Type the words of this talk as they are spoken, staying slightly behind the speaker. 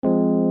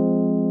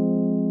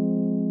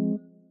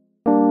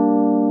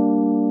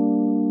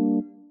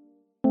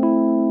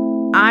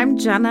I'm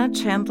Jenna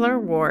Chandler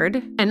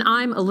Ward. And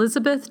I'm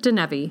Elizabeth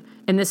DeNevy,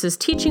 and this is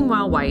Teaching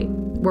While White,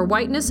 where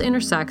whiteness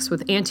intersects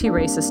with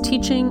anti-racist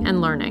teaching and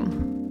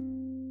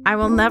learning. I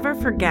will never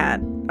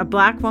forget a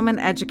Black woman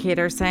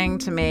educator saying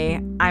to me,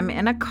 I'm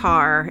in a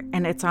car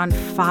and it's on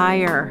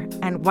fire,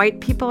 and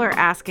white people are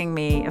asking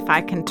me if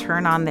I can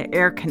turn on the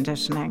air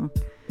conditioning.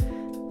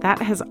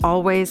 That has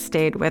always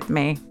stayed with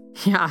me.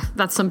 Yeah,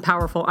 that's some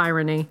powerful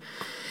irony.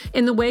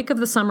 In the wake of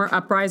the summer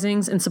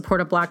uprisings in support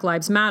of Black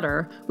Lives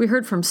Matter, we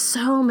heard from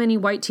so many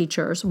white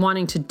teachers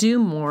wanting to do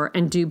more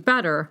and do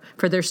better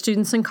for their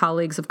students and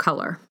colleagues of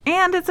color.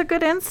 And it's a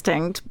good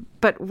instinct,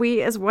 but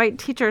we as white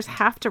teachers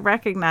have to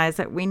recognize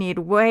that we need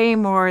way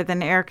more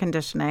than air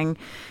conditioning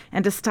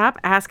and to stop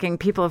asking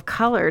people of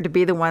color to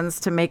be the ones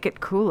to make it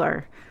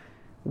cooler.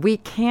 We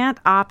can't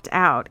opt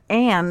out,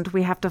 and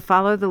we have to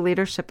follow the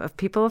leadership of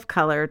people of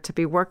color to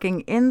be working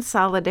in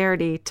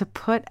solidarity to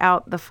put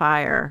out the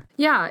fire.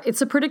 Yeah,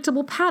 it's a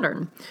predictable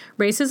pattern.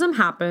 Racism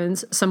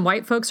happens, some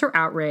white folks are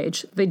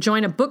outraged, they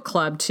join a book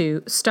club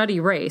to study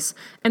race,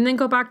 and then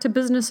go back to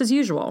business as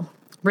usual.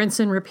 Rinse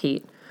and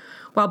repeat.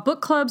 While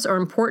book clubs are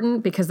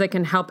important because they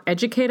can help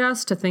educate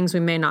us to things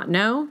we may not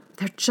know,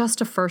 they're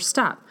just a first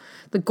step.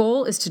 The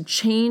goal is to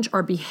change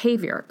our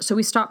behavior so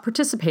we stop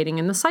participating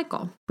in the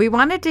cycle. We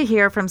wanted to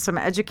hear from some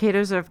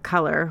educators of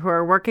color who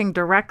are working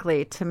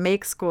directly to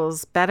make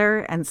schools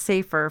better and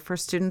safer for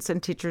students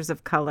and teachers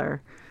of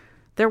color.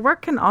 Their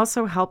work can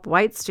also help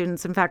white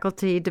students and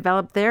faculty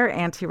develop their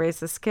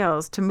anti-racist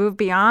skills to move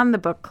beyond the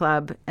book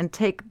club and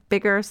take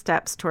bigger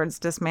steps towards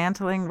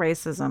dismantling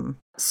racism.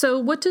 So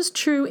what does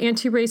true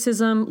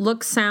anti-racism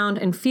look, sound,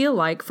 and feel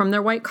like from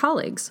their white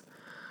colleagues?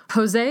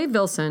 Jose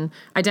Vilson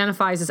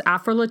identifies as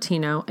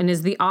Afro-Latino and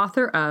is the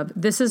author of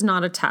This Is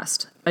Not a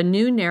Test, a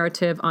new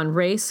narrative on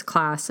race,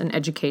 class, and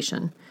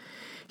education.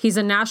 He's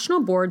a national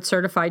board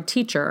certified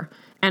teacher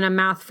and a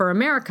Math for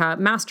America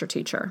master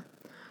teacher.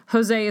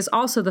 Jose is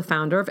also the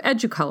founder of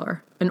EduColor,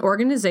 an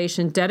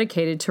organization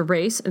dedicated to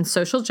race and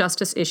social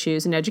justice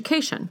issues in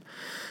education,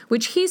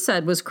 which he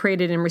said was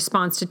created in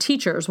response to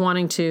teachers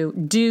wanting to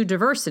do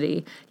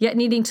diversity, yet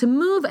needing to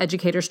move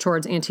educators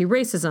towards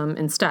anti-racism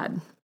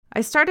instead. I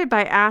started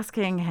by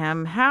asking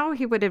him how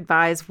he would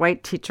advise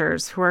white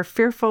teachers who are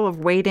fearful of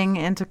wading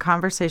into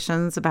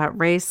conversations about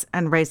race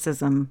and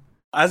racism.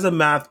 As a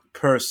math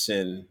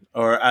person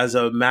or as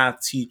a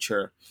math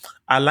teacher,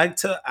 I like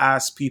to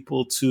ask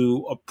people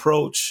to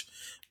approach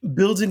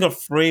building a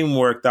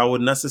framework that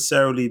would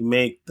necessarily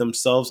make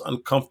themselves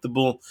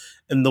uncomfortable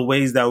in the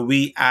ways that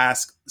we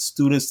ask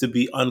students to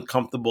be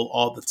uncomfortable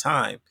all the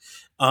time.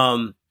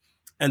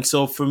 And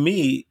so for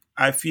me,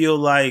 I feel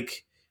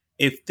like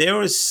if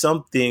there is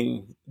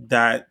something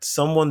that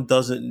someone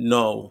doesn't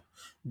know,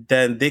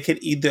 then they could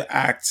either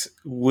act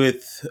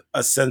with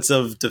a sense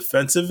of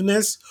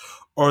defensiveness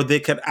or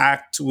they could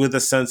act with a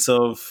sense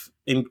of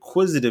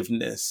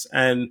inquisitiveness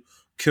and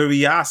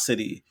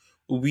curiosity.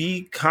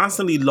 We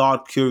constantly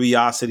laud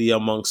curiosity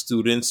among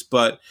students,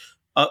 but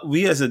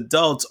we as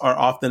adults are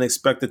often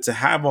expected to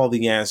have all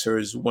the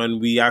answers when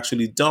we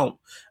actually don't.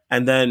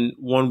 And then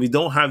when we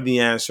don't have the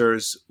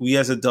answers, we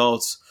as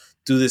adults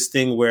do this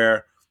thing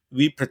where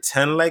we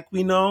pretend like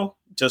we know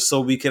just so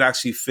we could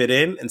actually fit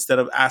in instead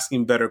of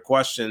asking better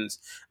questions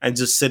and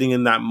just sitting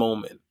in that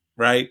moment.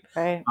 Right.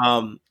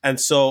 And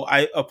so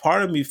a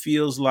part of me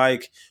feels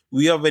like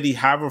we already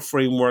have a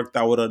framework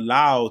that would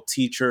allow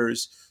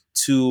teachers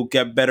to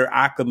get better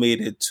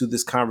acclimated to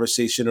this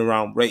conversation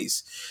around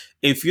race.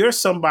 If you're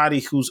somebody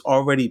who's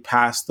already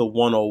passed the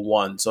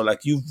 101, so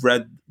like you've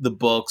read the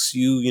books,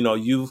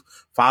 you've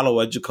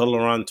follow EduColor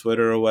on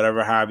Twitter or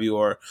whatever have you,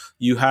 or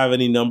you have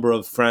any number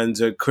of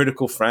friends or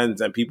critical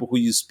friends and people who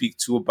you speak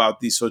to about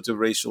these sorts of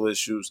racial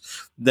issues,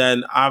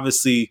 then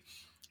obviously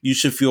you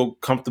should feel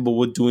comfortable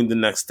with doing the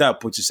next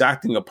step, which is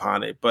acting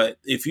upon it. But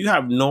if you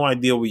have no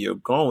idea where you're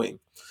going,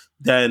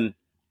 then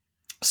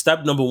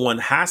step number one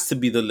has to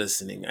be the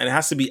listening, and it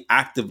has to be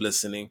active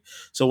listening.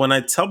 So when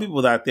I tell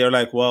people that, they're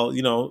like, well,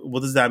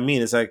 what does that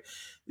mean? It's like,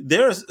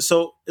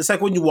 it's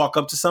like when you walk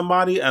up to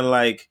somebody and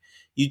like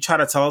you try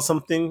to tell us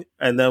something,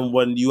 and then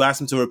when you ask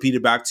them to repeat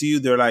it back to you,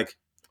 they're like,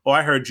 oh,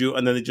 I heard you.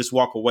 And then they just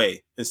walk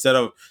away instead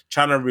of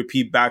trying to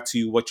repeat back to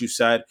you what you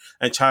said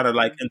and try to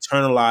like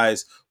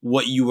internalize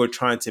what you were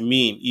trying to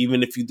mean,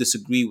 even if you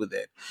disagree with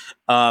it.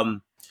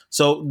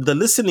 So the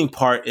listening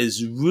part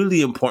is really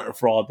important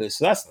for all this.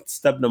 So that's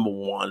step number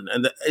one,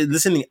 and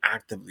listening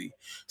actively.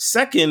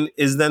 Second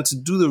is then to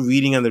do the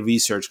reading and the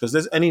research, because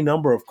there's any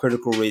number of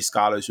critical race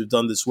scholars who've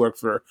done this work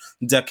for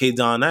decades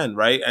on end,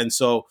 right? And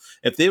so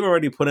if they've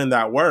already put in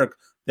that work,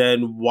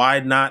 then why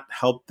not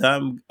help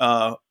them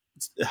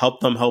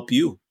help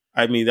you?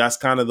 I mean, that's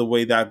kind of the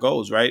way that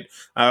goes, right?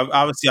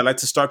 Obviously, I like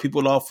to start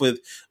people off with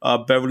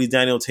Beverly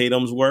Daniel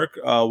Tatum's work,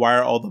 Why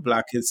Are All the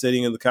Black Kids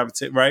Sitting in the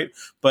Cafeteria, right?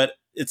 But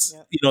it's,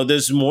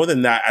 there's more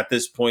than that at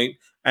this point,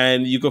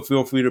 and you can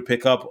feel free to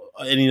pick up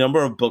any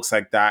number of books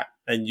like that,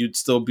 and you'd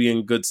still be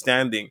in good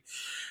standing.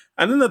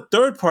 And then the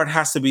third part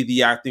has to be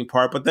the acting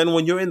part. But then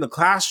when you're in the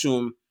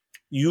classroom,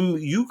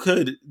 you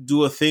could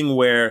do a thing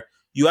where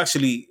you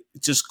actually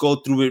just go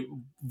through it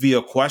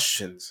via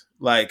questions.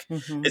 Like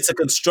it's a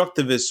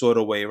constructivist sort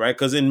of way, right?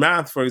 Because in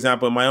math, for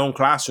example, in my own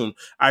classroom,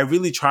 I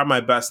really try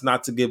my best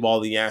not to give all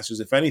the answers.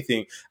 If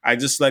anything, I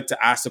just like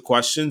to ask the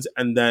questions,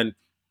 and then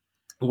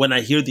when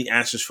I hear the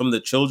answers from the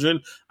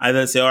children, I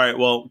then say, all right,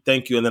 well,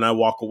 thank you. And then I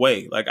walk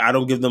away. Like, I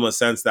don't give them a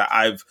sense that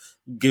I've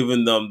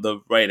given them the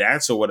right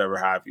answer, whatever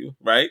have you.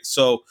 Right.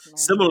 So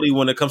similarly,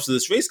 when it comes to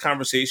this race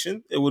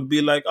conversation, it would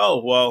be like,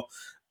 oh, well,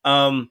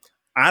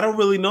 I don't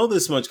really know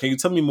this much. Can you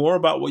tell me more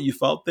about what you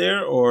felt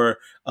there? Or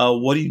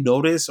what do you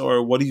notice?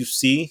 Or what do you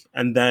see?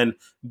 And then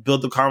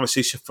build the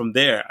conversation from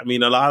there. I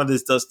mean, a lot of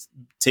this does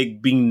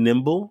take being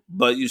nimble,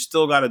 but you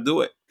still got to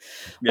do it.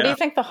 What do you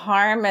think the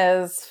harm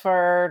is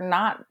for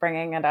not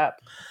bringing it up?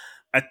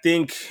 I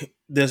think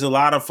there's a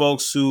lot of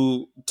folks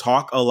who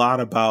talk a lot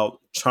about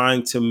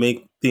trying to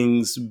make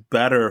things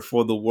better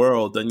for the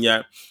world and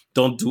yet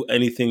don't do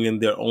anything in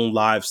their own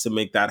lives to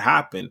make that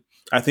happen.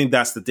 I think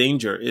that's the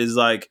danger, is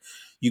like,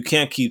 you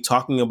can't keep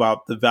talking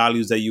about the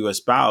values that you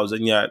espouse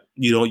and yet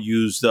you don't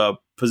use the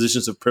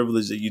positions of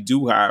privilege that you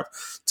do have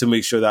to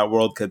make sure that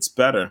world gets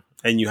better.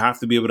 And you have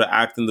to be able to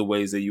act in the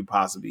ways that you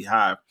possibly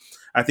have.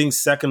 I think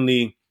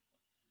secondly,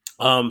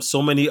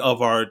 so many of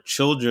our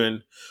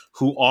children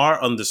who are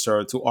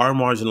underserved, who are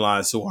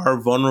marginalized, who are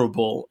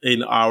vulnerable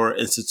in our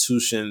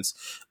institutions,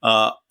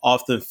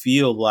 often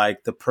feel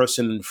like the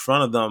person in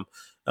front of them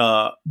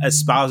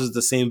espouses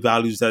the same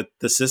values that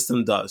the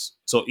system does.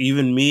 So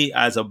even me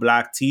as a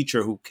Black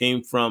teacher who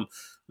came from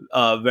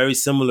a very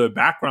similar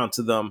background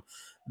to them,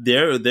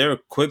 they're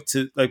quick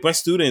to, like, my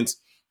students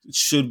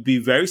should be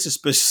very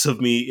suspicious of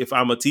me if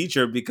I'm a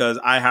teacher because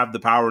I have the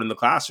power in the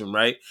classroom,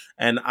 right?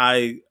 And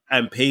I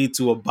am paid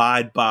to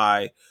abide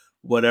by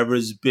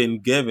whatever's been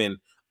given,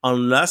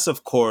 unless,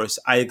 of course,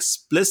 I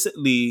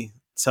explicitly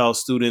tell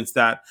students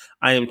that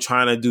I am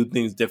trying to do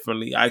things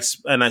differently.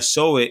 And I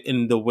show it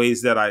in the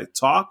ways that I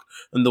talk,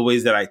 in the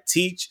ways that I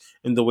teach,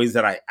 in the ways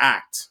that I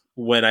act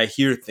when I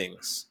hear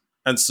things.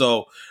 And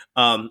so,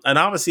 and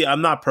obviously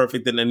I'm not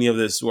perfect in any of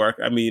this work.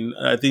 I mean,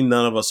 I think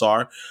none of us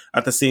are.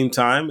 At the same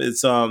time,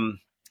 it's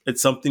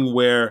something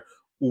where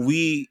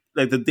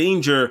the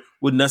danger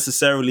would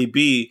necessarily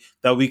be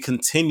that we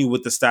continue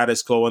with the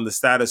status quo, and the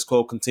status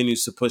quo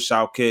continues to push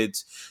our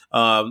kids,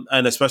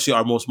 and especially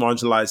our most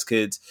marginalized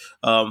kids,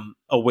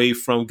 away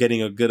from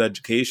getting a good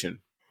education.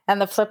 And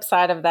the flip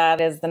side of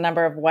that is the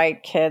number of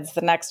white kids,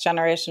 the next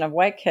generation of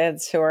white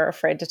kids who are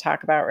afraid to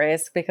talk about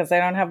race because they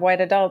don't have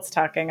white adults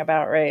talking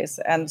about race.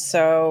 And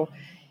so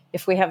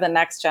if we have the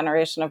next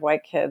generation of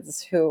white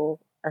kids who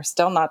are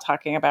still not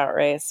talking about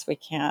race, we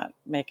can't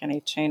make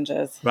any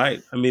changes.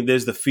 Right. I mean,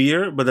 there's the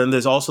fear, but then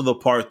there's also the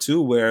part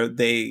too where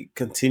they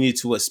continue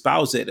to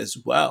espouse it as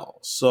well.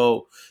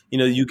 So,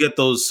 you get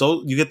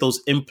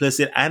those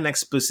implicit and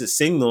explicit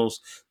signals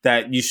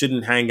that you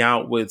shouldn't hang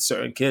out with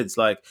certain kids.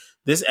 Like,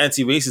 this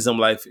anti-racism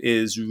life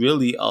is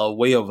really a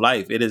way of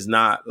life. It is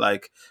not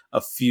like a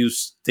few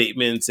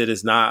statements. It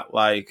is not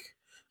like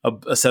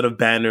a set of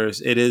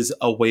banners. It is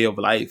a way of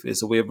life.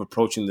 It's a way of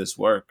approaching this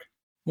work.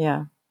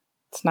 Yeah.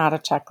 It's not a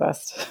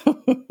checklist.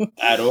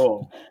 At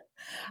all.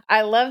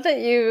 I love that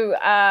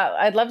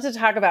I'd love to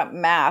talk about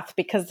math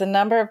because the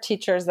number of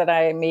teachers that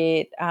I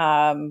meet,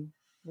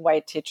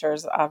 white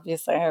teachers,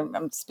 obviously,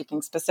 I'm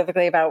speaking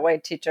specifically about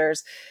white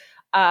teachers,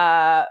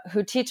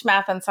 who teach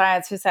math and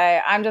science, who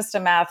say, I'm just a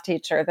math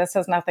teacher. This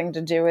has nothing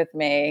to do with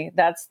me.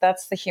 That's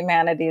the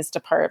humanities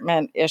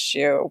department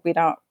issue. We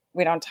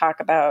don't talk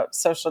about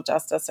social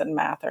justice in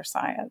math or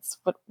science.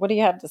 What do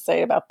you have to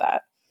say about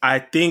that? I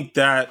think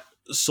that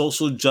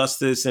social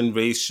justice and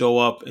race show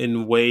up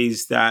in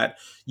ways that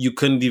you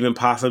couldn't even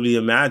possibly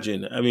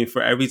imagine. I mean,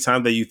 for every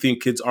time that you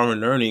think kids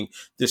aren't learning,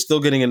 they're still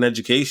getting an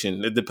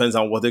education. It depends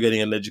on what they're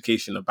getting an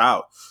education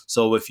about.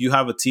 So if you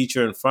have a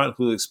teacher in front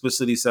who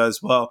explicitly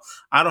says, well,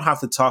 I don't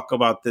have to talk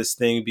about this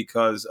thing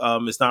because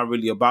it's not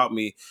really about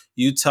me.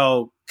 You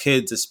tell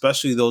kids,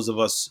 especially those of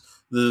us,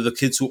 the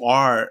kids who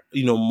are,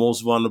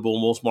 most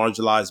vulnerable, most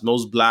marginalized,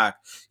 most Black,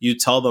 you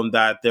tell them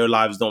that their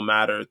lives don't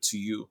matter to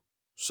you.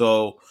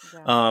 So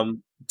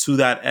to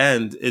that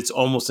end, it's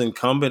almost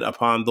incumbent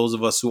upon those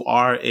of us who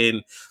are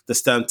in the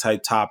STEM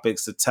type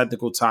topics, the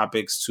technical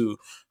topics, to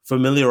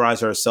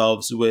familiarize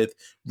ourselves with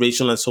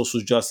racial and social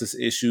justice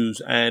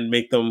issues and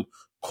make them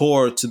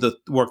core to the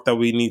work that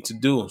we need to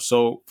do.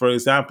 So, for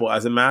example,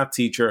 as a math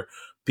teacher,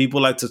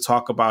 people like to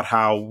talk about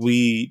how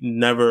we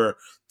never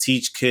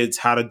teach kids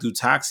how to do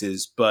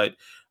taxes, but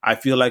I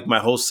feel like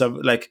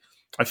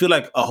I feel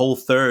like a whole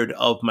third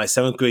of my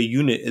 7th grade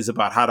unit is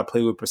about how to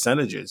play with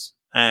percentages.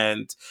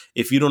 And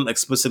if you don't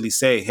explicitly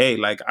say, hey,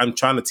 like, I'm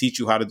trying to teach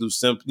you how to do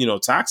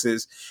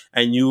taxes,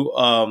 and you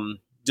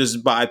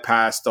just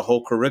bypass the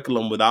whole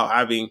curriculum without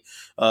having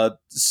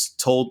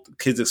told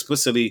kids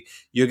explicitly,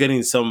 you're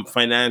getting some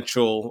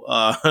financial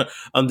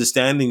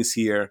understandings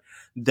here,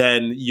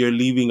 then you're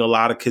leaving a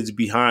lot of kids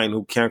behind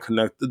who can't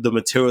connect the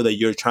material that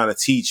you're trying to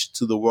teach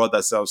to the world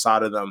that's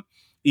outside of them.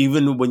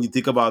 Even when you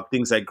think about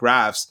things like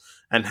graphs,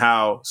 and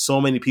how so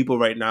many people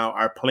right now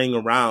are playing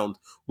around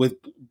with,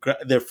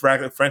 they're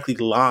frankly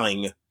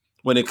lying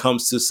when it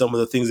comes to some of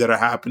the things that are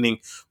happening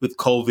with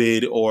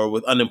COVID or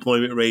with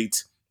unemployment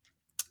rates.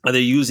 And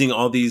they're using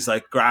all these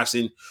like graphs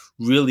in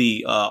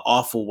really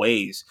awful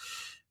ways.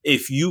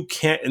 If you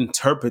can't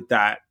interpret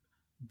that,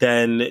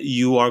 then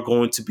you are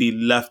going to be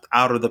left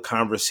out of the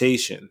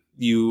conversation.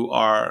 You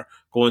are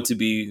going to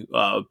be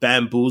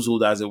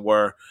bamboozled, as it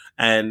were.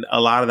 And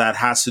a lot of that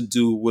has to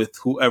do with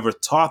whoever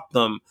taught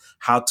them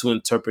how to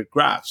interpret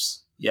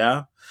graphs.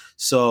 Yeah.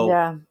 So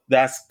Yeah.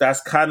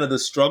 that's kind of the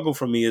struggle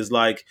for me, is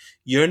like,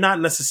 you're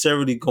not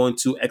necessarily going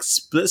to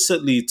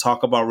explicitly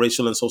talk about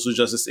racial and social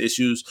justice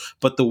issues,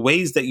 but the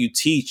ways that you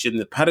teach in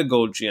the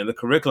pedagogy and the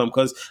curriculum,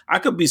 because I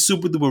could be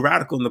super duper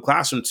radical in the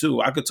classroom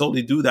too. I could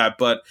totally do that.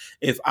 But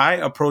if I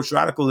approach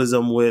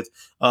radicalism with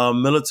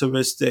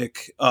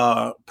militaristic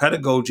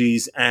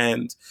pedagogies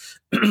and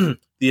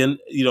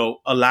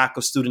a lack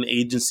of student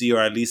agency, or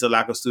at least a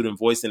lack of student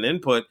voice and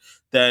input,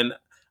 then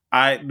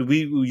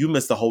you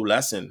miss the whole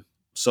lesson.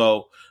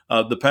 So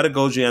the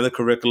pedagogy and the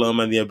curriculum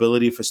and the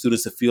ability for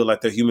students to feel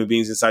like they're human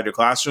beings inside your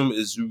classroom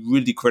is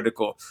really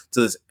critical to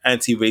this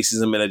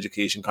anti-racism in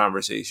education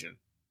conversation.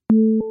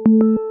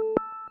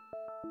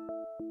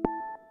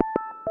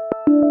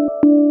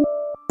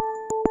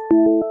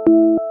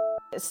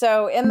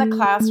 So in the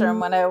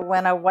classroom,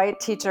 when a white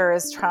teacher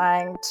is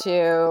trying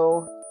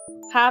to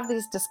have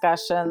these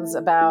discussions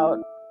about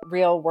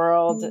real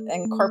world,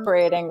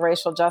 incorporating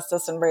racial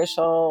justice and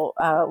racial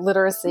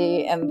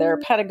literacy in their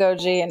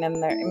pedagogy and in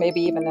their,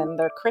 maybe even in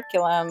their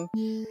curriculum,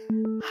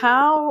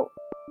 how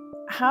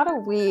do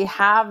we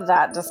have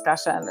that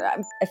discussion?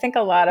 I think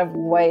a lot of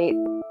white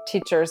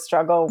teachers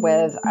struggle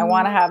with, I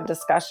want to have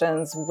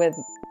discussions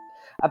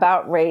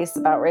about race,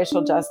 about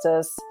racial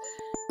justice,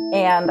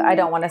 and I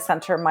don't want to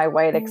center my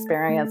white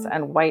experience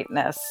and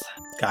whiteness.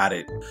 Got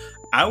it.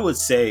 I would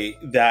say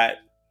that,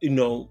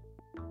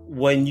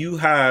 when you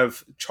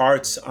have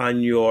charts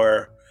on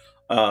your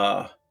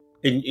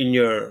in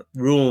your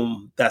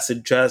room that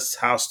suggest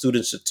how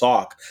students should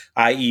talk,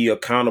 i.e.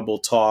 accountable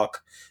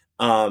talk,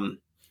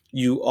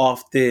 you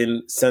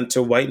often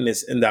center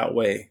whiteness in that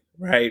way,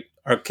 right?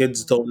 Our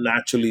kids don't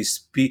naturally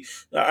speak.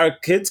 Our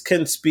kids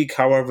can speak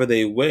however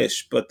they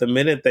wish, but the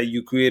minute that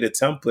you create a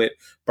template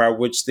by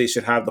which they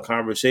should have the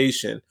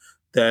conversation,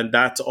 then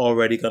that's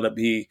already going to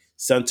be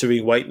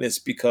centering whiteness,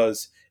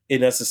 because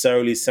it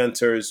necessarily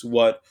centers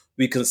what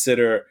we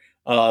consider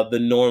the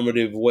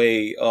normative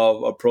way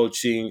of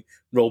approaching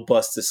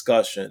robust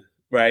discussion,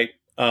 right?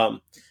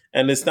 And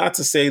it's not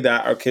to say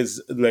that our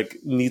kids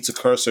need to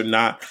curse or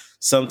not.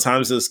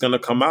 Sometimes it's going to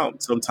come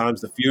out.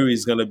 Sometimes the fury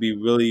is going to be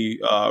really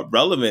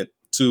relevant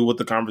to what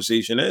the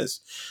conversation is.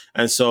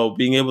 And so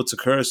being able to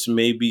curse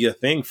may be a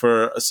thing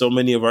for so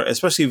many of our,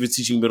 especially if you're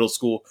teaching middle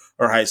school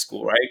or high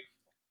school, right?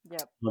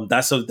 Yep.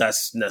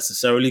 That's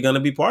necessarily going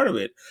to be part of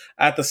it.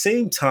 At the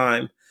same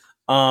time,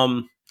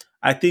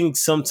 I think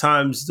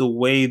sometimes the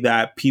way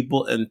that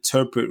people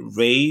interpret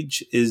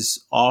rage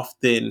is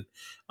often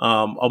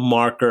a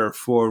marker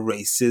for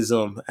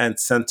racism and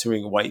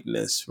centering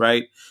whiteness,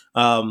 right?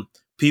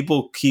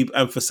 People keep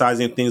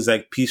emphasizing things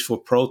like peaceful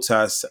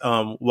protests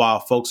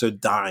while folks are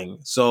dying.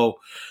 So,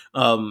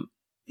 when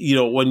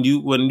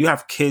you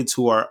have kids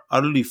who are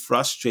utterly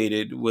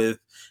frustrated with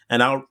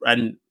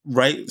and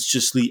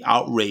righteously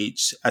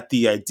outraged at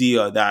the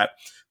idea that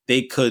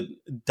they could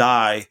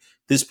die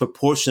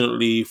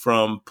disproportionately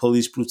from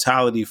police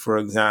brutality, for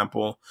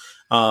example,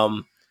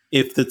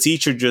 if the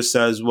teacher just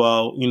says,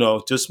 well,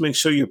 just make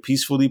sure you're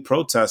peacefully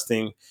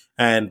protesting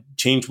and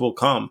change will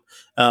come.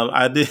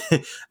 I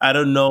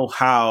don't know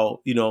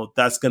how,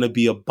 that's going to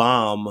be a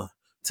balm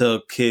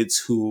to kids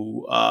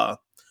who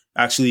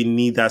actually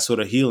need that sort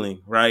of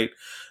healing, right?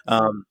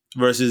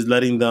 Versus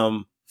letting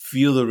them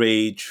feel the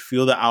rage,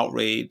 feel the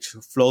outrage,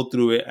 flow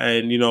through it.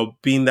 And,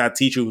 being that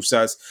teacher who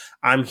says,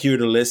 I'm here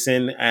to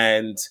listen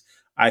and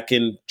I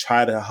can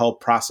try to help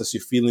process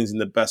your feelings in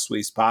the best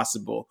ways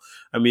possible.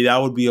 I mean, that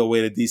would be a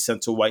way to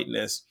decenter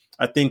whiteness.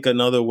 I think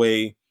another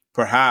way,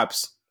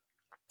 perhaps,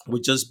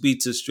 would just be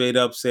to straight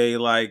up say,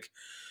 like,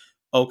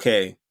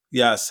 okay,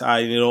 yes,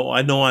 I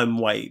know I'm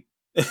white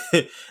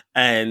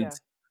and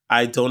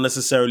I don't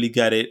necessarily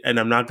get it. And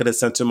I'm not going to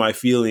center my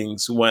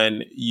feelings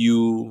when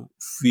you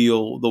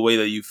feel the way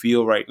that you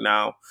feel right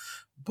now.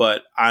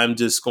 But I'm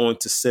just going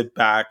to sit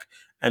back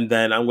and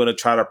then I'm going to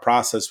try to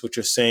process what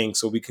you're saying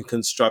so we can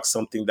construct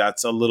something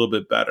that's a little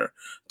bit better.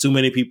 Too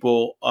many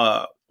people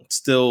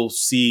still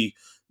see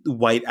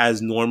white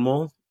as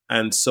normal.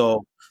 And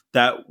so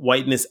that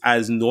whiteness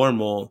as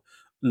normal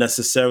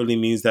necessarily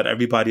means that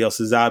everybody else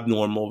is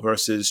abnormal,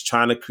 versus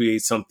trying to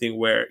create something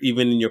where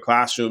even in your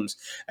classrooms,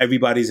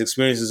 everybody's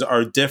experiences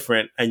are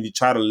different, and you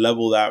try to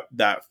level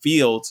that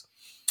field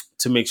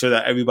to make sure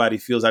that everybody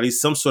feels at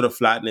least some sort of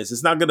flatness.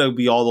 It's not going to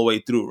be all the way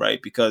through,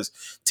 right? Because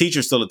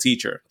teacher's still a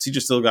teacher.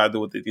 Teachers still got to do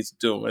what they need to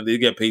do, and they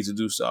get paid to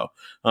do so.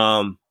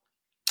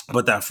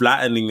 But that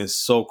flattening is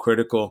so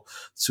critical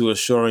to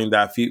assuring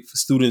that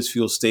students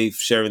feel safe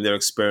sharing their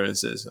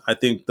experiences. I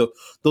think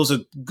those are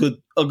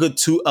a good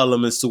two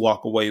elements to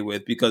walk away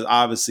with, because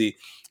obviously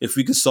if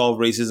we could solve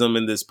racism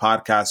in this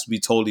podcast, we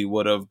totally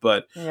would have.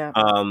 But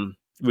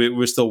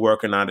we're still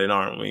working on it,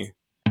 aren't we?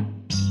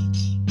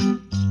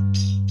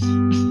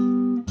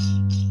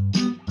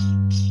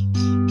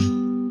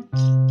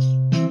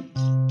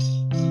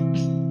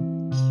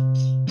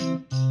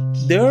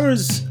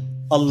 There's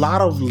a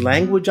lot of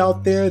language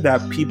out there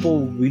that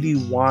people really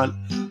want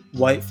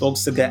white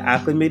folks to get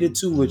acclimated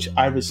to, which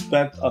I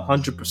respect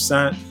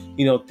 100%.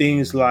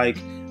 Things like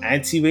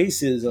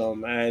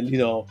anti-racism and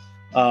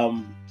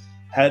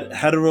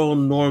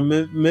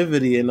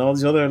heteronormativity and all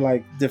these other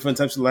like different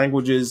types of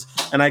languages.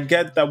 And I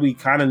get that we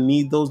kind of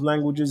need those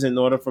languages in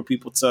order for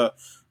people to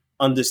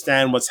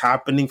understand what's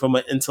happening from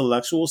an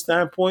intellectual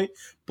standpoint,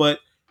 but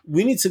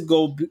we need to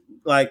go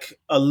like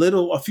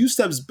a few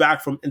steps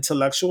back from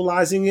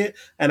intellectualizing it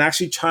and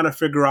actually trying to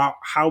figure out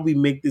how we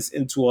make this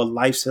into a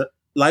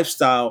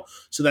lifestyle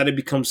so that it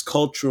becomes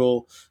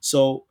cultural.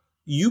 So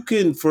you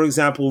can, for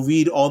example,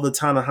 read all the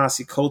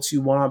Ta-Nehisi Coates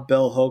you want,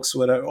 Bell Hooks,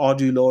 whatever,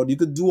 Audre Lorde. You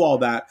could do all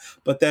that.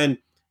 But then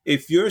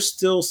if you're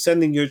still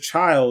sending your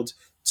child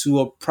to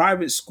a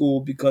private school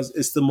because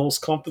it's the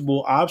most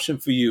comfortable option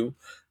for you,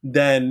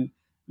 then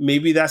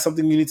maybe that's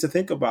something you need to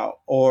think about.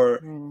 Or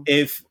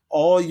if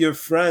all your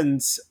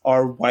friends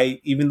are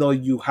white, even though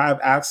you have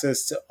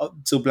access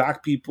to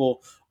Black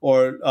people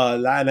or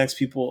Latinx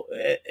people,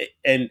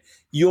 and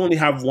you only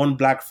have one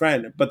Black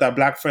friend, but that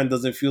Black friend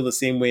doesn't feel the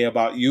same way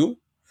about you,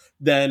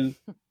 then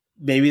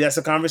maybe that's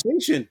a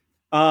conversation.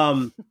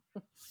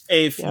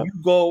 If you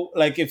go,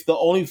 like, if the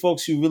only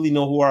folks you really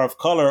know who are of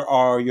color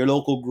are your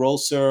local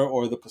grocer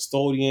or the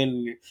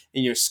custodian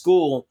in your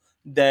school,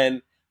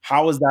 then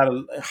how is that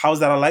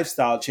a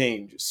lifestyle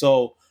change?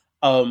 So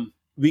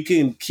we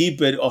can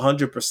keep it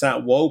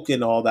 100% woke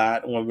and all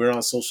that when we're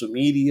on social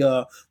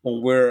media,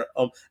 when we're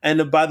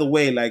and by the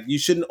way, like, you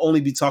shouldn't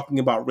only be talking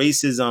about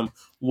racism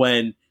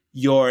when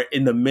you're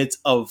in the midst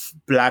of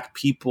Black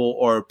people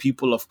or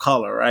people of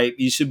color, right?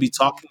 You should be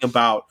talking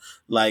about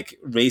like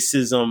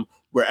racism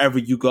wherever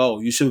you go.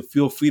 You should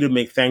feel free to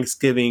make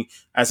Thanksgiving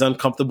as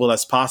uncomfortable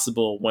as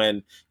possible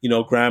when,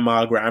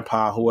 grandma,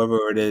 grandpa, whoever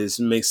it is,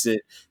 makes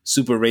it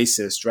super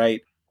racist,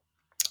 right?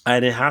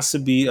 And it has to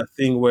be a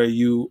thing where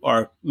you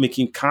are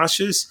making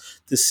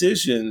conscious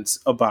decisions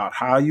about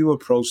how you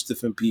approach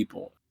different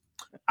people.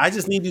 I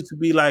just need you to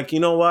be like, you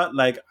know what?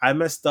 Like, I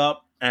messed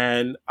up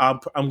and I'm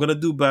going to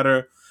do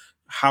better.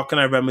 How can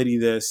I remedy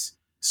this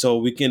so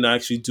we can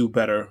actually do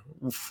better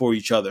for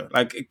each other?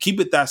 Like, keep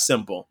it that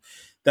simple.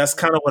 That's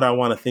kind of what I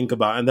want to think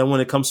about. And then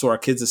when it comes to our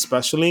kids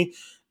especially,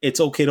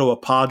 it's okay to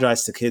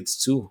apologize to kids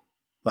too.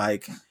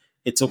 Like,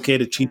 it's okay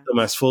to treat them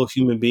as full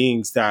human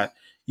beings that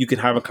you can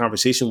have a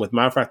conversation with.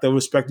 Matter of fact, they'll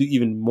respect you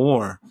even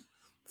more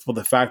for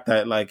the fact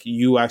that, like,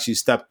 you actually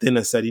stepped in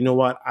and said, you know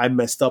what, I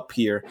messed up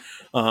here.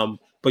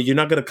 But you're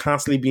not going to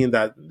constantly be in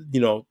that,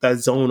 that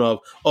zone of,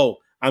 oh,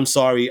 I'm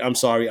sorry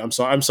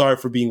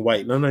for being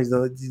white. No, you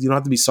don't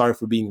have to be sorry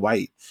for being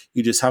white.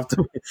 You just have to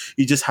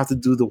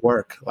do the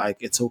work. Like,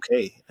 it's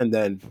okay. And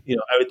then,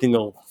 everything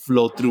will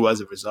flow through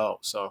as a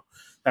result. So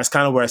that's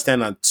kind of where I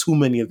stand on too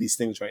many of these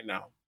things right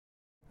now.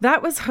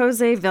 That was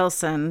Jose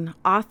Vilson,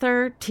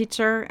 author,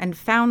 teacher, and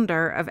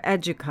founder of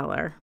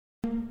Educolor.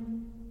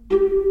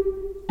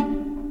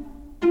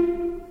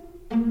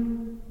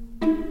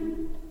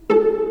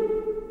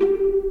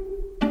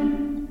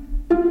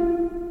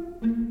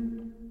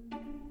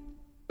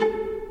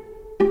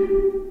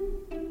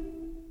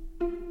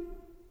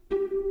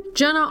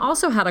 Jenna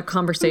also had a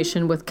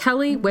conversation with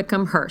Kelly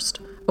Wickham Hurst,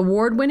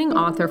 award-winning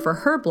author for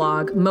her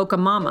blog, Mocha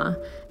Mama,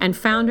 and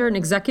founder and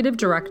executive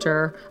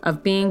director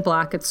of Being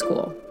Black at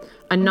School,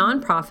 a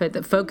nonprofit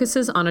that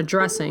focuses on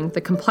addressing the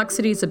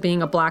complexities of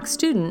being a Black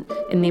student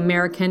in the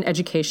American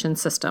education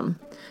system.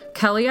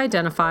 Kelly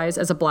identifies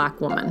as a Black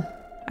woman.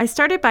 I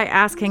started by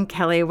asking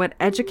Kelly what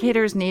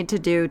educators need to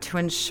do to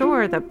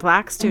ensure that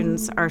Black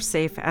students are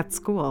safe at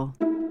school.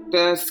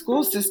 The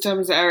school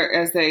systems are,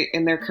 as they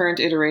in their current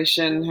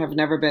iteration, have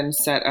never been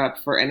set up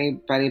for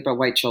anybody but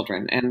white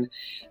children. And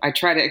I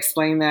try to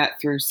explain that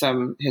through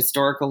some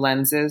historical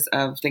lenses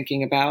of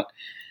thinking about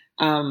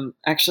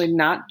actually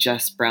not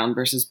just Brown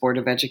versus Board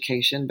of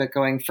Education, but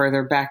going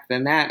further back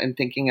than that and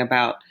thinking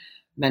about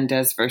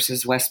Mendez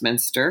versus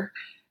Westminster.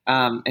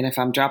 And if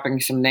I'm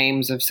dropping some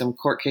names of some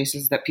court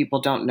cases that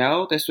people don't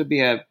know, that's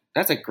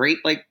a great,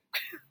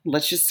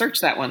 let's just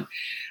search that one.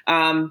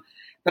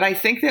 But I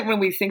think that when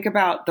we think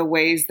about the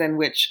ways in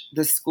which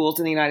the schools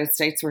in the United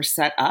States were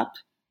set up,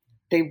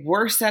 they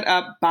were set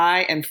up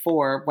by and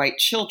for white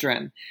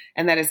children.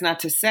 And that is not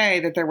to say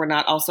that there were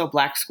not also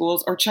Black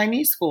schools or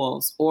Chinese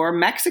schools or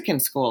Mexican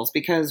schools,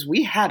 because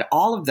we had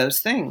all of those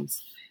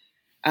things.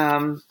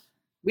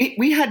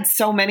 We had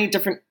so many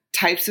different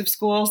types of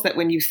schools that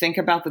when you think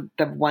about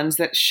the ones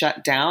that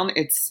shut down,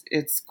 it's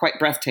quite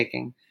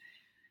breathtaking.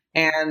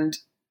 And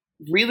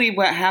really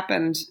what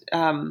happened,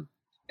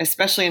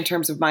 especially in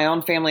terms of my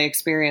own family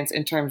experience,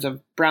 in terms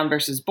of Brown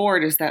versus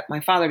Board, is that my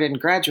father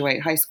didn't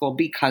graduate high school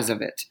because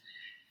of it.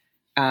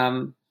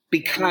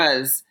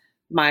 Because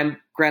my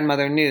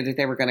grandmother knew that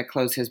they were going to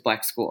close his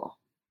Black school.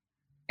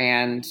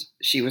 And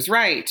she was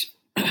right.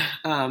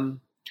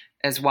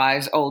 as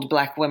wise old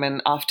Black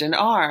women often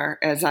are,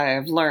 as I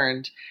have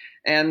learned.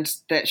 And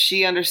that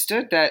she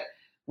understood that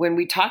when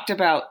we talked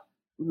about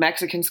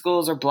Mexican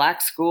schools or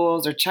Black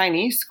schools or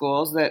Chinese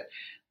schools, that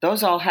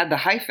those all had the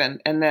hyphen,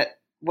 and that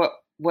what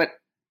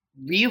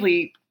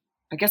really,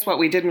 I guess what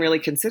we didn't really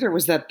consider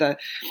was that the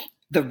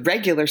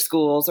regular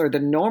schools or the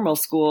normal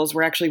schools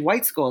were actually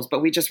white schools,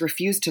 but we just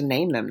refused to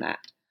name them that.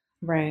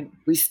 Right.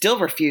 We still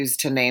refuse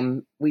to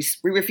name, we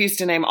refuse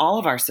to name all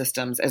of our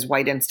systems as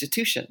white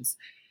institutions.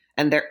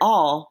 And they're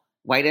all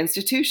white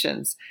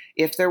institutions.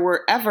 If there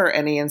were ever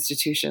any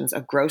institutions,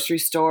 a grocery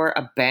store,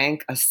 a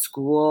bank, a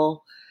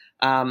school,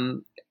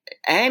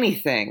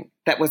 anything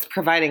that was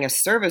providing a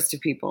service to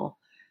people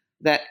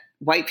that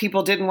white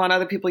people didn't want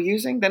other people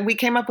using, then we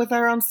came up with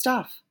our own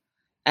stuff.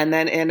 And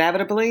then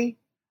inevitably,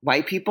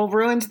 white people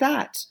ruined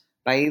that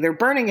by either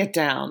burning it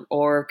down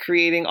or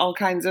creating all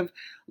kinds of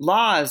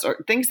laws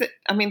or things that,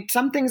 I mean,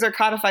 some things are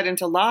codified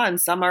into law and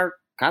some are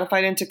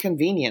codified into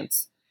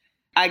convenience.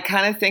 I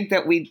kind of think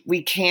that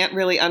we can't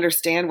really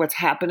understand what's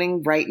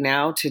happening right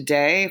now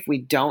today if we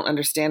don't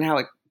understand how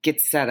it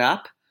gets set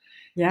up.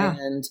 Yeah.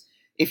 And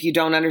if you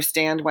don't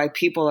understand why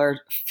people are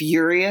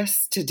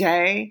furious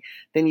today,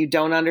 then you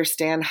don't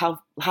understand how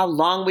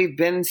long we've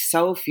been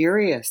so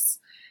furious.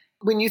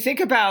 When you think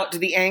about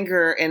the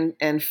anger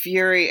and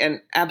fury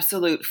and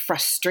absolute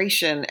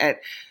frustration at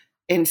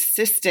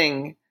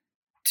insisting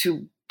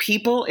to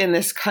people in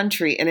this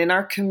country and in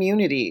our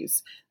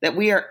communities that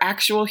we are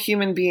actual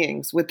human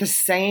beings with the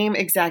same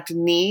exact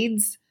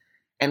needs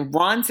and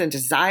wants and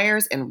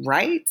desires and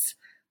rights,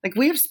 like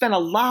we have spent a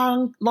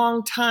long,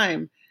 long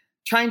time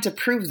trying to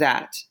prove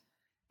that.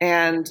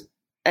 And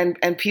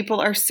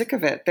people are sick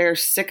of it. They're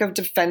sick of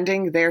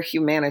defending their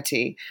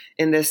humanity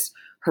in this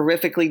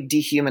horrifically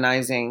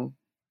dehumanizing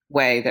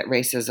way that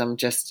racism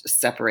just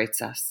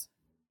separates us.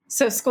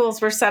 So schools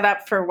were set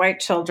up for white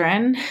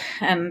children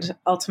and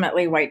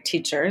ultimately white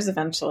teachers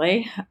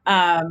eventually.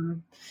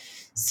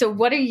 So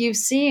what are you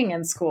seeing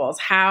in schools?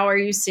 How are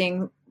you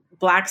seeing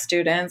Black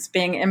students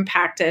being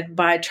impacted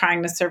by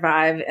trying to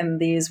survive in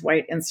these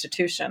white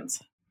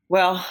institutions?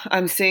 Well,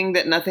 I'm seeing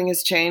that nothing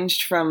has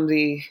changed from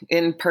the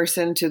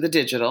in-person to the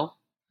digital.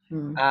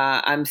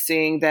 I'm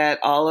seeing that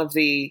all of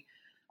the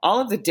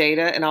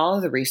data and all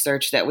of the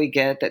research that we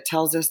get that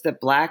tells us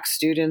that Black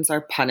students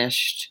are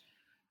punished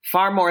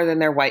far more than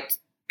their white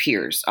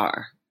peers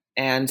are,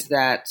 and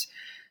that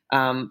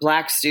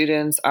Black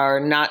students are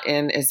not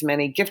in as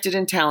many gifted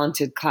and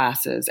talented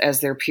classes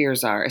as their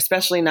peers are,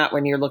 especially not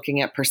when you're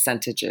looking at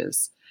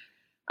percentages.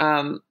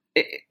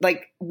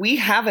 We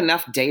have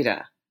enough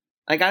data.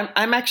 Like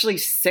I'm actually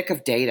sick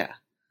of data.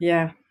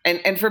 Yeah.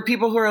 And for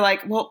people who are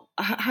like, well,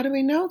 how do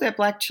we know that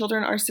Black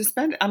children are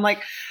suspended? I'm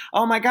like,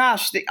 oh my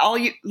gosh,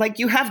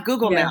 you have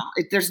Google now.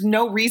 There's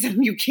no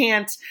reason you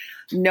can't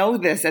know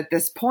this at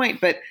this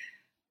point. But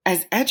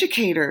as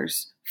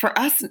educators, for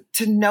us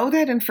to know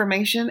that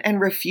information and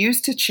refuse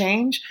to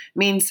change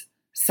means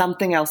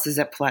something else is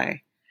at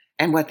play.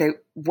 And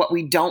what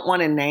we don't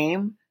want to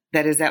name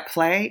that is at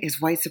play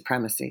is white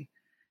supremacy.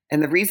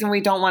 And the reason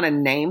we don't want to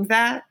name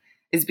that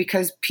is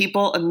because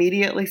people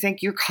immediately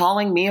think you're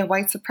calling me a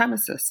white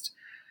supremacist,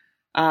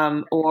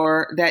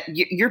 or that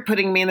you're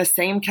putting me in the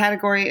same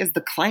category as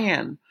the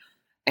Klan.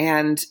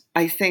 And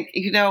I think,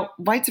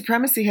 white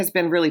supremacy has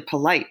been really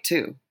polite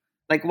too.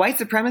 Like white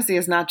supremacy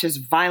is not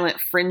just violent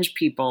fringe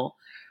people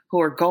who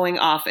are going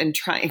off and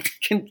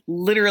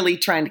literally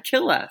trying to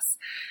kill us.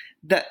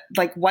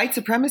 White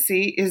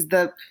supremacy is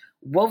the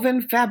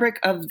woven fabric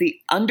of the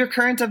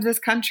undercurrent of this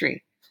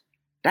country.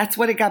 That's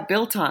what it got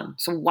built on.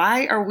 So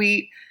why are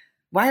we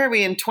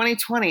in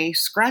 2020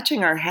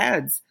 scratching our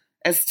heads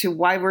as to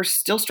why we're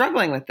still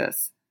struggling with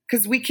this?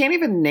 Because we can't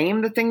even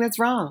name the thing that's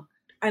wrong.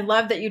 I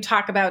love that you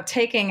talk about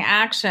taking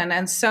action,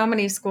 and so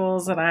many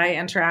schools that I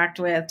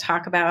interact with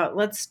talk about,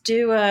 let's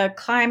do a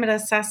climate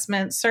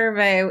assessment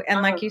survey.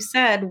 And like you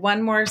said,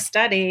 one more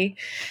study.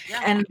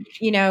 Yeah. And,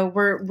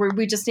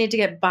 we just need to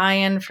get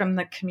buy-in from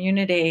the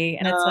community.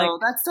 And it's like,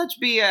 that's such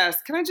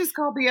BS. Can I just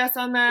call BS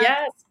on that?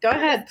 Yes, go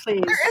ahead,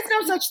 please. There is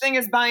no such thing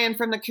as buy-in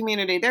from the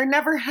community. There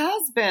never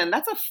has been.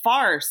 That's a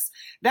farce.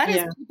 That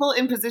is people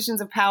in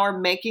positions of power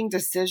making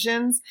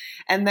decisions.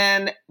 And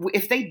then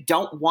if they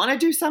don't want to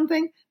do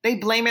something, they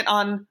blame it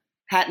on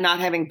not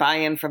having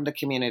buy-in from the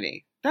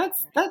community.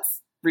 That's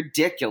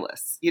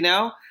ridiculous,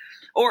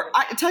 Or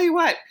I tell you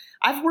what,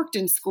 I've worked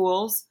in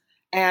schools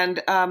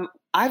and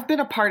I've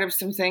been a part of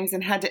some things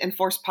and had to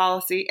enforce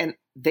policy, and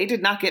they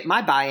did not get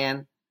my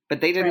buy-in,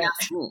 but they didn't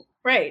ask me.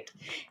 Right.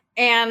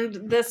 And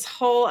this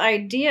whole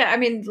idea, I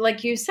mean,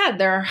 like you said,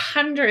 there are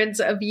hundreds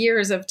of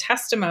years of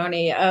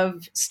testimony,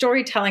 of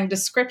storytelling,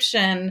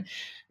 description,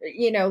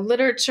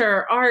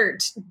 literature,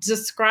 art,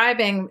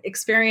 describing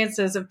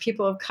experiences of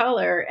people of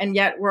color. And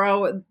yet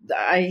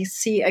I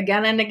see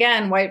again and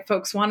again, white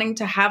folks wanting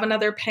to have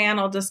another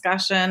panel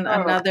discussion,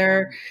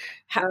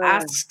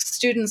 ask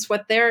students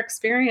what their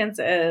experience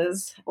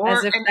is,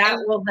 as if that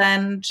will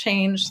then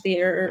change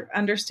their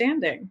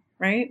understanding.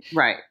 Right.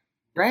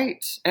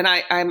 Right. And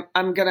I'm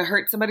going to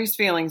hurt somebody's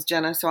feelings,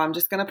 Jenna. So I'm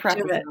just going to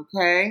preface it.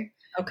 Okay.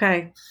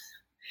 Okay.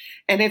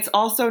 And it's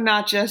also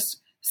not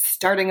just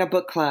starting a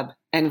book club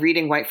and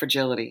reading White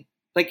Fragility.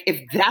 Like,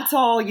 if that's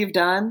all you've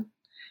done,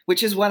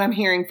 which is what I'm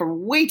hearing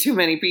from way too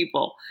many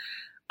people,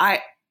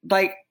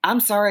 I'm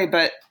sorry,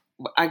 but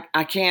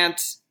I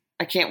can't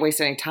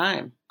waste any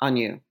time on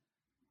you.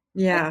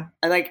 Yeah.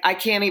 I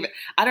can't even,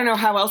 I don't know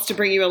how else to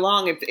bring you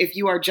along if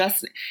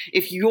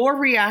your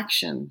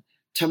reaction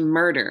to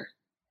murder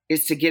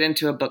is to get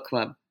into a book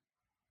club.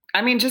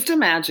 I mean, just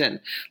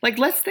imagine,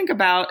 let's think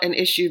about an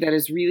issue that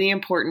is really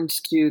important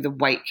to the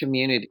white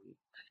community.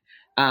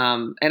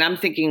 And I'm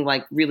thinking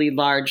really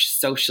large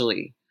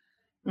socially.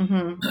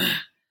 Mm-hmm.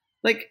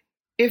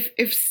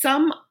 If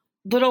some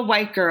little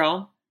white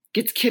girl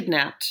gets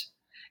kidnapped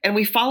and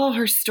we follow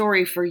her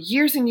story for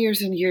years and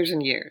years and years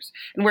and years,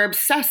 and we're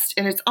obsessed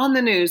and it's on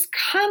the news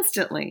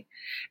constantly,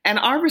 and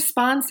our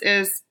response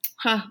is,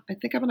 I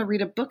think I'm going to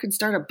read a book and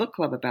start a book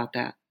club about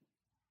that.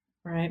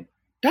 Right.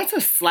 That's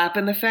a slap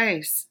in the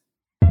face.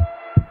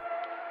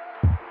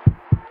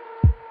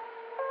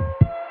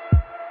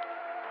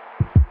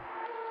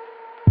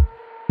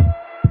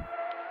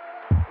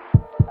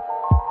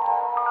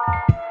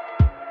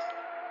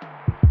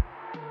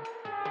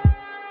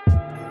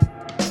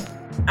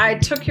 I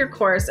took your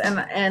course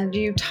and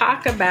you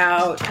talk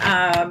about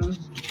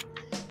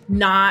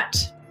not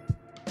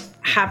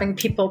having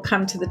people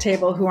come to the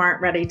table who aren't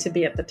ready to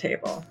be at the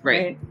table.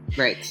 Right.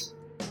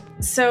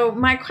 So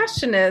my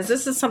question is,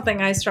 this is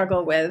something I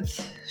struggle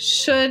with.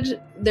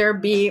 Should there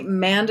be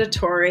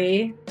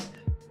mandatory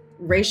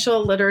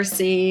racial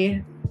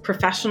literacy,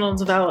 professional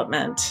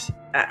development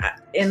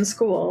in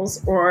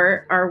schools,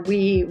 or are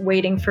we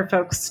waiting for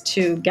folks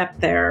to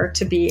get there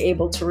to be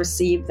able to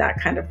receive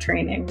that kind of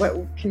training?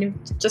 Can you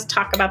just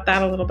talk about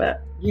that a little bit?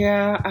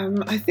 Yeah,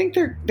 I think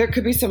there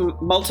could be some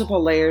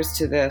multiple layers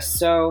to this.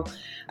 So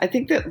I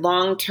think that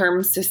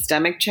long-term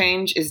systemic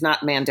change is not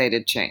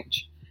mandated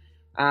change.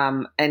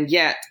 And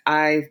yet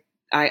I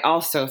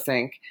also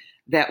think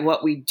that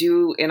what we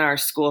do in our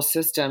school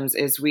systems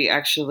is we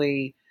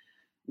actually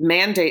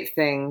mandate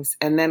things,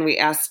 and then we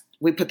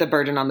put the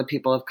burden on the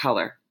people of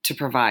color to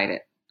provide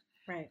it.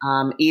 Right.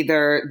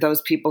 Either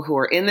those people who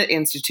are in the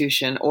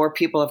institution or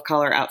people of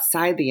color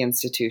outside the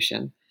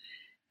institution.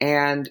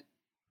 And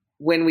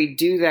when we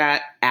do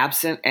that,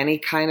 absent any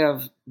kind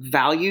of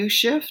value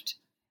shift,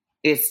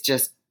 it's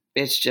just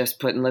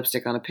putting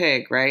lipstick on a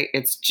pig, right?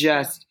 It's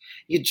just,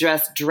 you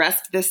just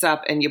dressed this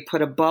up and you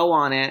put a bow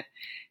on it.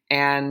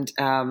 And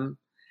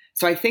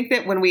so I think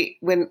that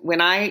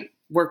when I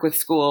work with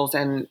schools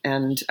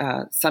and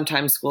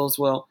sometimes schools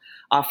will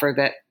offer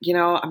that,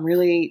 I'm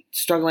really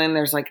struggling.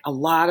 There's a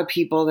lot of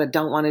people that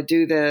don't want to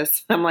do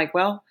this. I'm like,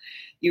 well,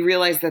 you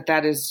realize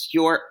that is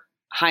your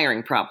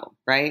hiring problem,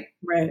 right?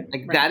 Right.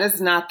 That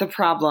is not the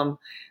problem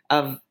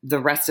of the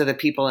rest of the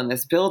people in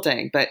this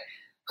building, but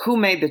who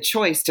made the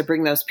choice to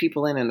bring those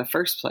people in the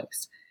first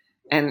place?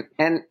 And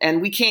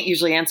we can't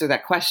usually answer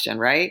that question,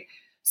 right?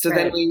 So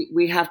then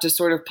we have to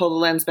sort of pull the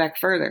lens back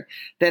further.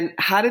 Then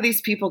how do these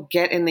people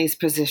get in these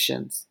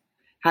positions?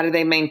 How do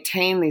they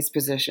maintain these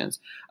positions?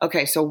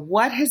 Okay, so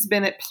what has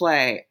been at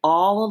play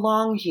all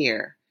along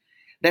here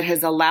that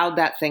has allowed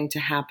that thing to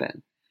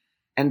happen?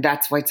 And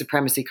that's white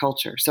supremacy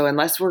culture. So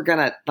unless we're going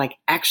to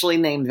actually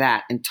name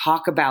that and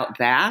talk about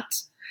that,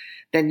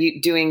 then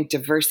doing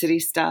diversity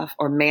stuff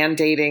or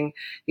mandating,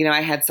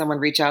 I had someone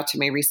reach out to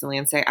me recently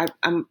and say,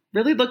 I'm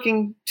really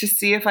looking to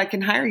see if I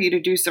can hire you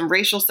to do some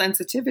racial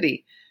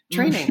sensitivity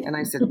training. And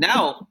I said,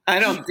 no, I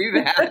don't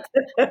do that.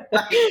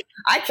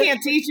 I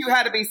can't teach you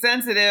how to be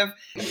sensitive.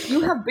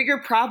 You have bigger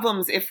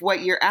problems if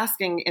what you're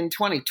asking in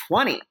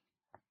 2020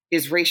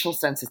 is racial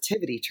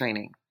sensitivity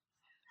training.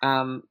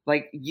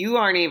 You're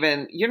not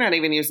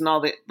even using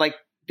all the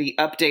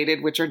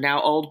updated, which are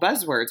now old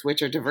buzzwords,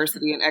 which are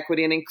diversity and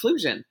equity and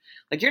inclusion.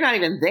 You're not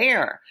even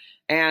there.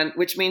 And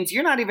which means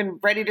you're not even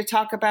ready to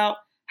talk about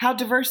how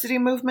diversity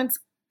movements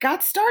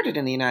got started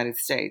in the United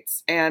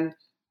States and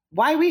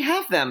why we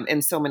have them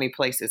in so many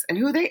places and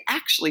who they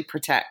actually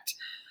protect.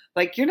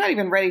 You're not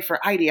even ready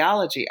for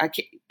ideology.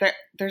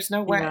 There's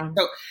no way. Yeah.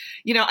 So,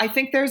 I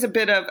think there's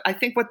I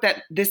think what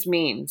this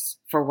means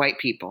for white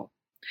people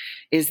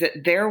is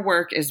that their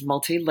work is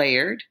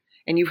multi-layered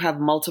and you have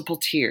multiple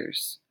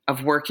tiers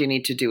of work you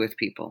need to do with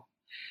people.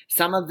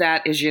 Some of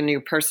that is your new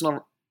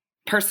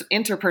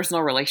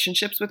interpersonal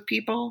relationships with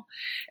people,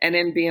 and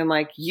then being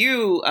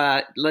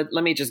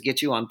let me just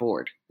get you on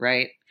board,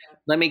 right?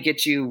 Let me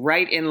get you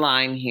right in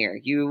line here.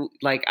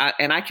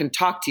 And I can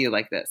talk to you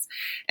like this.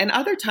 And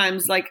other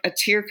times, a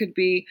tier could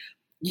be,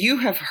 you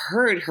have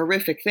heard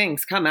horrific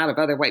things come out of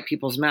other white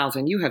people's mouths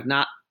and you have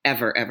not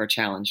ever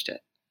challenged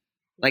it.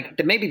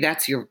 Maybe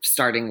that's your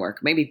starting work.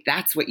 Maybe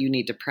that's what you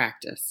need to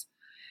practice.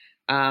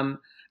 And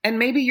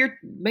maybe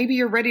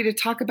you're ready to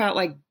talk about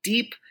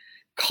deep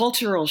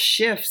cultural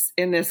shifts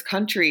in this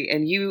country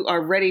and you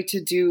are ready to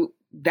do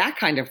that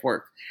kind of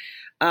work.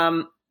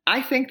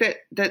 I think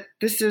that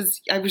this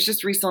is, I was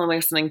just recently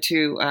listening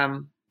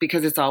to,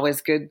 because it's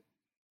always good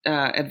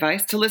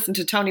advice to listen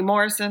to Toni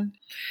Morrison.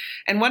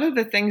 And one of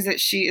the things that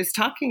she is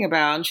talking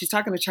about, and she's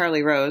talking to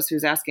Charlie Rose,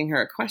 who's asking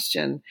her a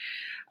question,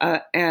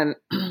 and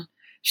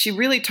she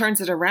really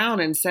turns it around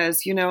and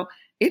says,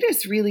 it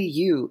is really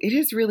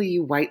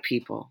you white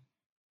people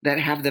that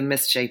have the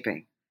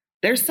misshaping.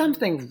 There's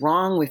something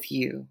wrong with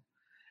you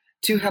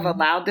to have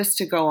allowed this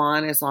to go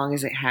on as long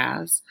as it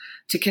has,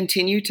 to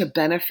continue to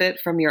benefit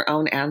from your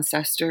own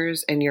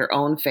ancestors and your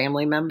own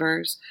family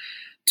members,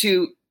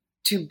 to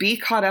be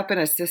caught up in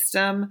a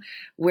system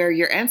where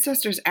your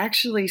ancestors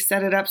actually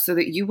set it up so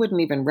that you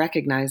wouldn't even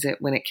recognize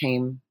it when it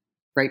came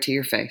right to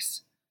your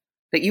face,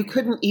 that you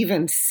couldn't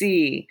even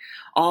see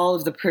all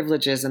of the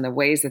privileges and the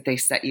ways that they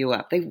set you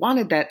up. They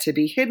wanted that to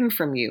be hidden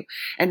from you.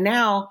 And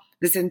now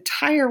this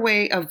entire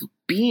way of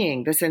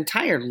being, this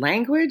entire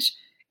language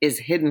is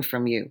hidden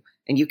from you,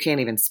 and you can't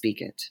even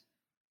speak it.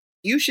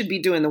 You should be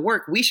doing the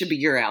work. We should be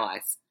your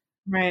allies.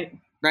 Right.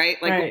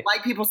 Right? Like when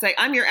white people say,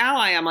 I'm your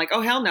ally, I'm like,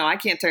 oh, hell no, I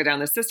can't tear down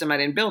the system. I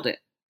didn't build it.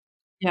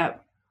 Yeah.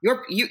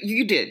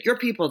 You did. Your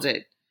people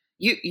did.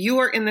 You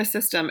are in the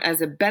system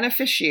as a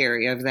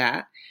beneficiary of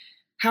that.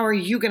 How are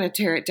you going to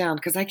tear it down?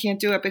 Because I can't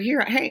do it. But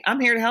hey, I'm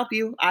here to help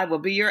you. I will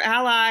be your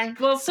ally.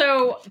 Well,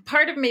 so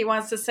part of me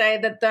wants to say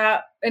that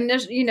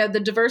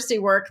the diversity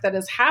work that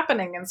is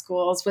happening in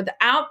schools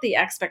without the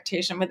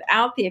expectation,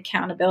 without the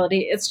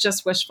accountability, it's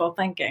just wishful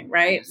thinking,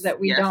 right? Yes. That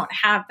we don't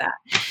have that.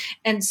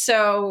 And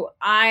so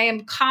I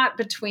am caught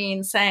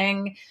between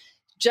saying,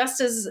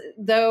 just as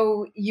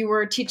though you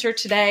were a teacher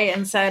today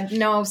and said,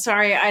 no,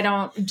 sorry, I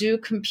don't do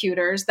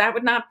computers, that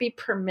would not be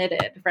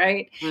permitted,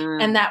 right?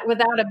 And that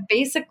without a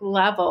basic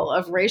level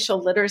of racial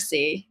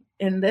literacy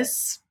in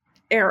this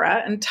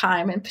era and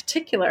time in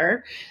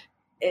particular,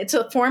 it's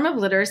a form of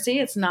literacy.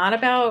 It's not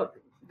about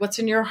what's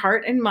in your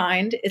heart and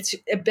mind. It's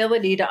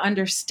ability to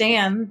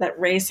understand that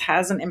race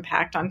has an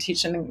impact on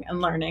teaching and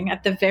learning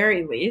at the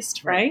very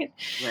least, right?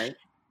 Right.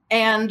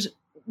 And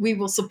we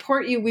will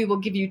support you. We will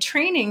give you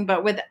training,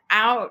 but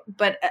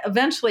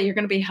eventually you're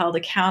going to be held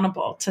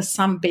accountable to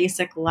some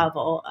basic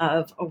level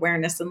of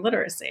awareness and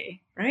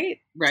literacy, right?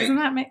 Right. Doesn't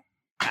that make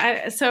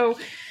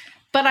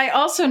but I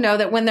also know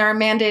that when there are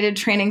mandated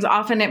trainings,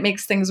 often it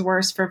makes things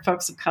worse for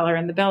folks of color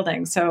in the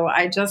building. So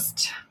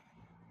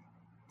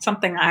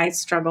something I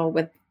struggle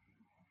with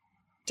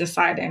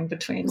deciding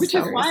between. Which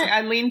is why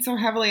I lean so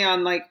heavily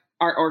on like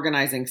our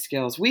organizing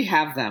skills. We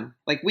have them.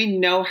 Like we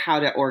know how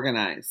to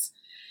organize.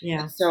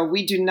 Yeah. So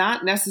we do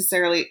not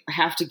necessarily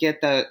have to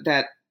get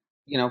that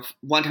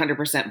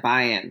 100%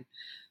 buy-in.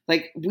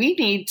 Like we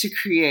need to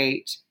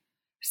create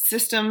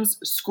systems,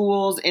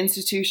 schools,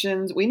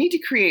 institutions. We need to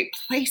create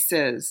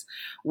places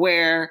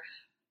where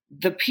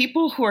the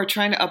people who are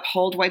trying to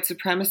uphold white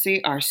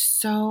supremacy are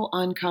so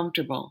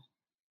uncomfortable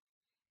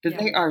that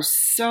they are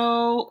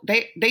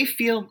they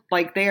feel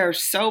like they are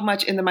so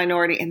much in the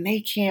minority and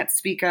they can't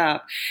speak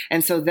up.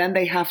 And so then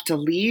they have to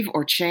leave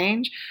or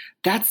change.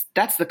 That's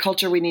the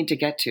culture we need to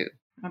get to.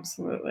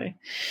 Absolutely.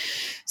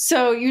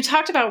 So you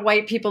talked about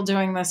white people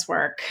doing this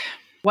work,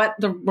 what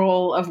the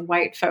role of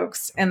white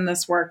folks in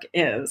this work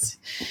is,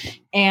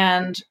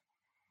 and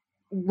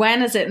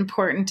when is it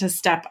important to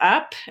step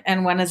up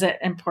and when is it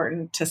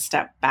important to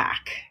step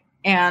back?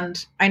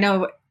 And I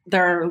know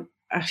there are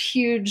a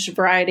huge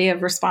variety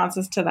of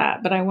responses to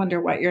that, but I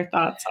wonder what your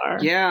thoughts are.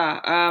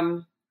 Yeah.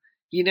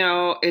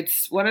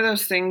 It's one of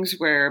those things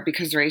where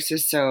because race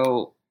is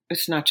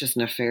it's not just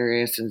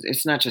nefarious and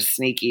it's not just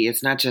sneaky.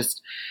 It's not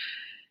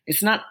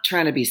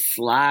trying to be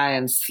sly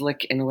and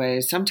slick in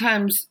ways.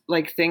 Sometimes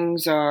like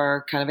things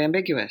are kind of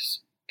ambiguous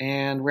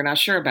and we're not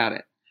sure about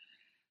it.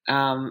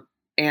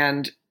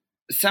 And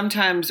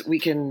sometimes we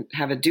can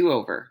have a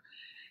do-over.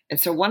 And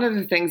so one of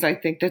the things I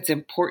think that's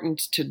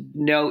important to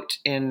note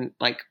in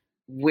like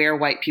where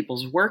white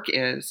people's work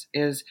is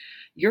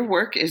your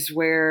work is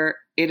where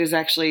it is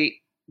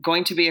actually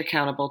going to be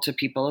accountable to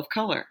people of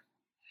color.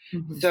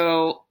 Mm-hmm.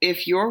 So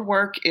if your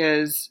work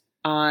is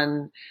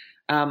on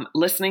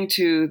listening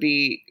to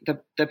the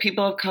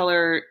people of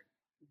color,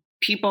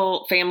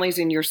 families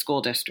in your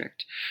school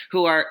district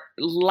who are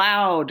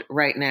loud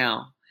right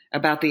now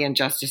about the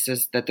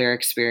injustices that they're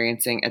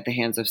experiencing at the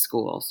hands of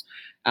schools,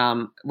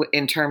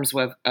 in terms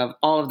of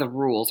all of the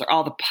rules or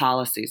all the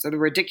policies or the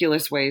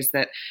ridiculous ways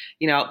that,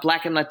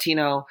 Black and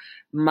Latino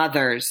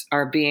mothers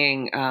are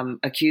being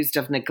accused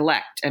of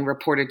neglect and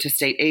reported to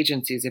state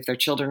agencies if their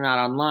children are not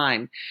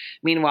online.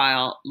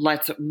 Meanwhile,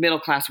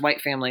 middle-class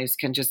white families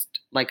can just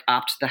like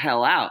opt the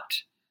hell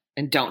out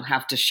and don't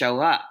have to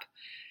show up.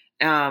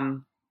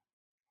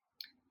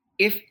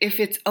 If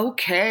it's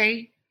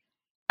okay,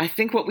 I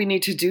think what we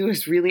need to do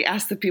is really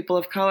ask the people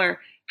of color,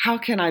 how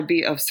can I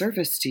be of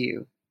service to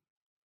you?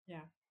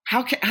 Yeah.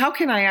 How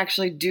can I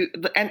actually do?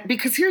 And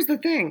because here's the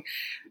thing,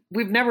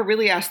 we've never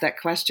really asked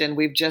that question.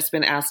 We've just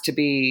been asked to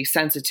be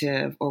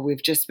sensitive, or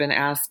we've just been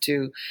asked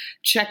to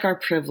check our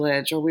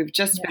privilege, or we've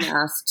just been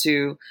asked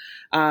to,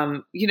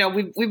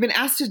 we've been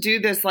asked to do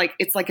this. Like,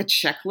 it's like a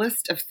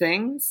checklist of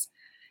things.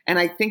 And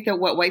I think that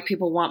what white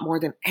people want more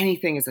than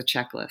anything is a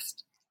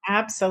checklist.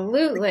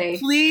 Absolutely.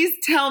 Please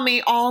tell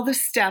me all the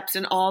steps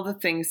and all the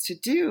things to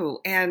do.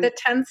 And the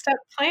 10-step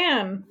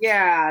plan.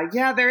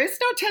 Yeah, there is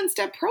no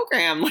 10-step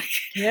program.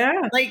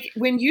 Like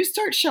when you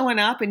start showing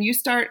up and you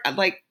start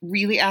like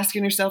really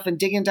asking yourself and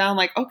digging down,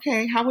 like,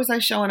 okay, how was I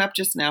showing up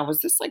just now? Was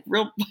this like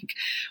real? Like,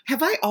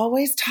 have I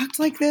always talked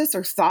like this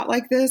or thought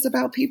like this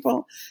about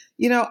people?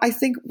 I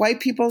think white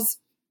people's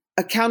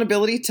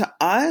accountability to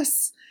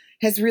us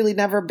has really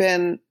never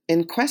been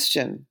in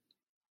question.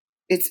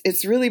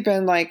 It's really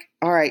been like,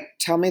 all right,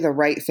 tell me the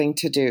right thing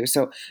to do.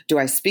 So do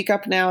I speak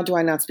up now? Do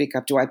I not speak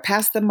up? Do I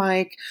pass the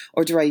mic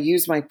or do I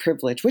use my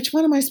privilege? Which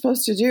one am I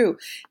supposed to do?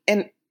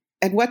 And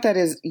what that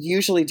is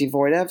usually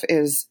devoid of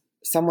is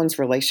someone's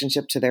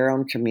relationship to their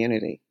own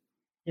community.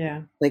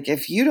 Yeah. Like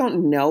if you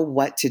don't know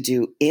what to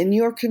do in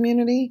your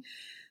community,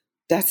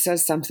 that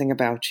says something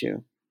about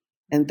you.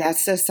 And that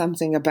says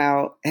something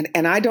about,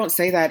 and I don't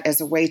say that as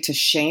a way to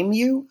shame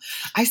you.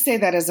 I say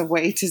that as a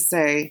way to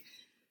say,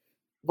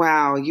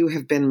 wow, you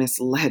have been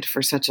misled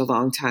for such a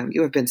long time.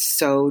 You have been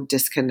so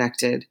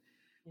disconnected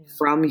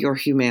from your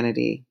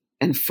humanity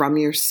and from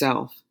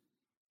yourself.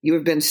 You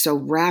have been so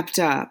wrapped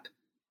up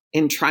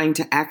in trying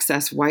to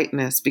access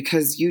whiteness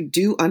because you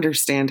do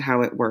understand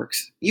how it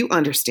works. You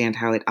understand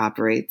how it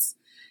operates.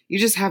 You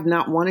just have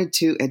not wanted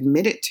to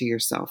admit it to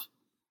yourself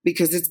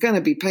because it's going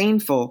to be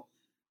painful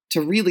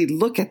to really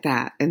look at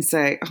that and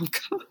say, oh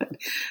God,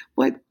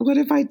 what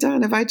have I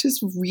done? Have I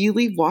just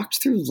really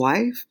walked through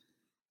life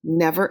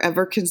never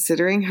ever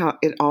considering how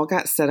it all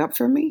got set up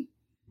for me?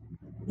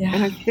 Yeah.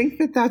 And I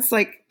think that's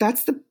a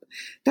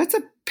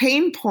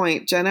pain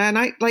point, Jenna. And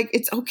I like,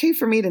 it's okay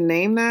for me to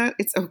name that.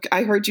 It's okay.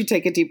 I heard you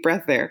take a deep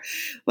breath there.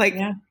 Like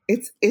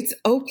it's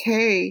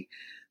okay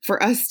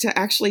for us to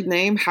actually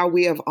name how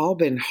we have all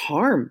been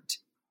harmed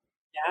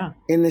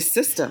in this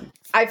system.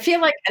 I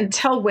feel like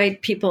until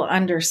white people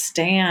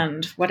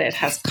understand what it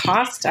has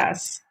cost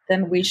us,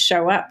 then we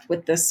show up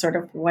with this sort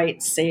of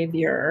white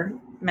savior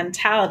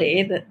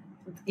mentality that,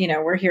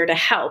 we're here to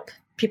help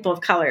people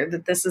of color,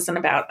 that this isn't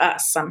about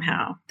us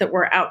somehow, that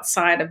we're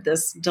outside of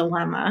this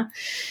dilemma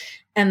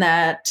and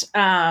that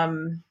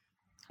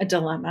a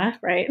dilemma,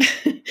 right?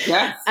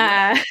 Yes.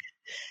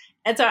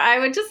 And so I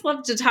would just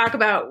love to talk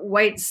about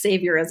white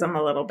saviorism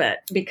a little bit,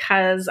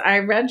 because I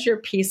read your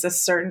piece, A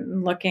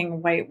Certain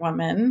Looking White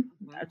Woman,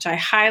 which I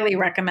highly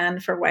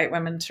recommend for white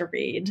women to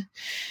read.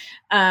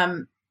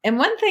 And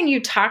one thing you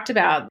talked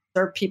about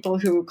are people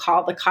who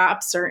call the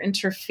cops or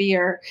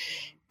interfere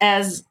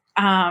as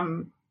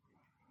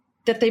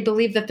that they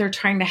believe that they're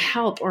trying to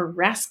help or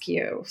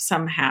rescue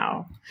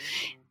somehow.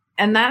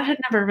 And that had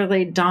never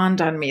really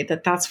dawned on me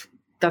that that's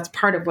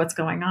part of what's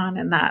going on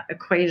in that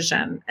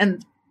equation.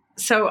 And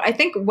so I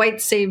think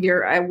white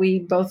savior,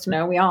 we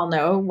all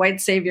know white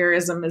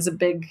saviorism is a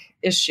big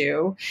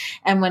issue.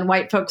 And when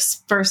white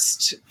folks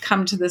first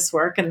come to this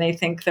work and they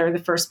think they're the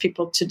first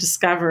people to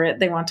discover it,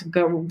 they want to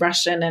go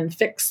rush in and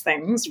fix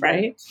things,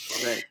 right?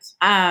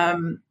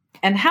 Right.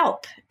 And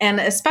help. And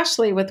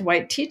especially with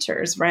white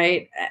teachers,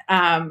 right?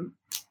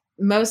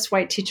 Most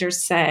white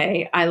teachers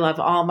say, I love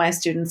all my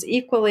students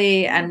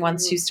equally. And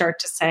once you start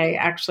to say,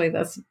 actually,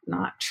 that's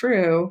not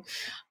true,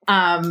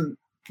 then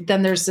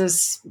there's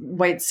this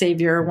white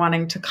savior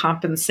wanting to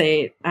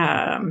compensate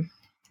and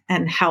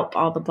help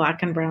all the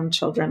Black and brown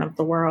children of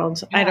the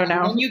world. I don't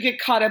know. And you get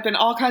caught up in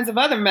all kinds of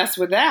other mess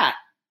with that.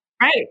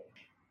 Right.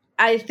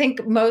 I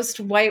think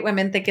most white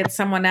women think it's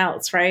someone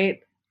else,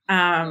 right?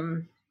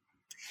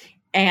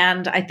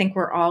 And I think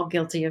we're all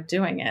guilty of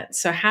doing it.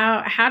 So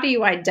how do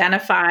you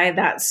identify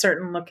that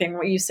certain looking,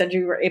 what you said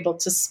you were able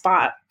to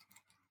spot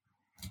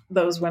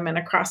those women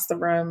across the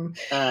room?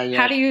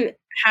 How do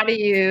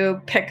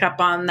you pick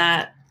up on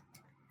that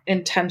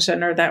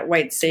intention or that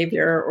white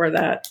savior or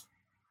that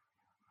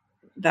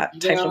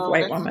type of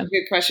white woman? That's a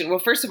good question. Well,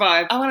 first of all,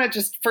 I want to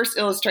just first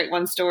illustrate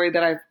one story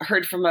that I've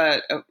heard from a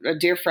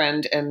dear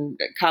friend and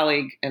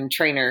colleague and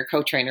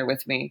co-trainer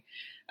with me,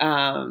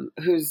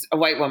 who's a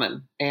white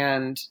woman.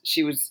 And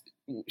she was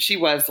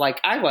like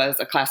I was,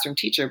 a classroom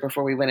teacher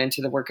before we went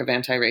into the work of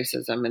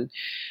anti-racism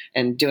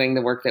and doing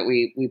the work that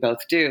we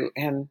both do.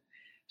 And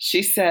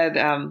she said,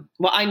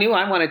 well, I knew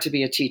I wanted to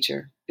be a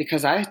teacher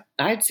because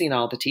I'd seen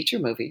all the teacher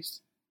movies.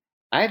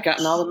 I had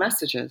gotten all the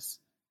messages.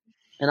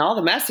 And all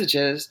the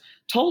messages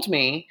told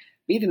me,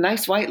 be the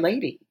nice white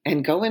lady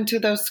and go into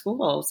those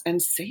schools and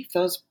save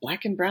those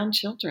Black and brown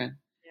children.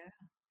 Yeah.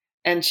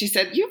 And she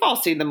said, you've all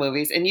seen the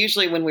movies. And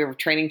usually when we were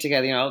training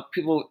together,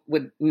 people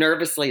would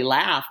nervously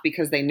laugh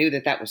because they knew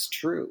that was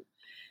true,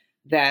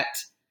 that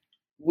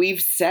we've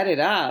set it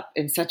up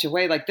in such a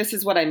way. Like, this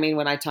is what I mean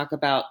when I talk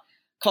about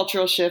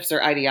cultural shifts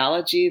or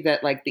ideology,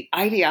 that like the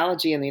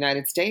ideology in the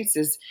United States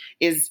is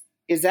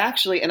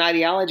actually an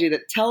ideology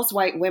that tells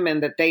white women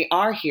that they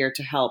are here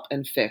to help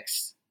and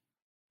fix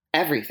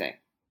everything.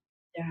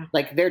 Yeah.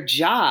 Like their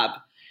job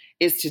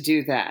is to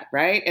do that,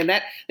 right? And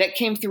that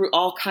came through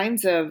all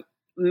kinds of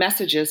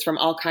messages from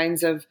all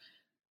kinds of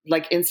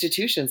like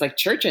institutions, like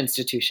church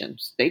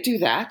institutions. They do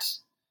that.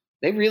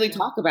 They really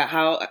talk about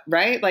how,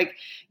 right? Like,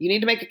 you need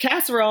to make a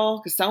casserole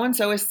because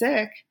so-and-so is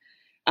sick.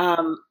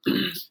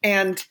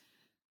 And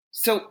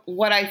so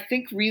what I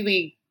think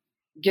really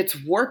gets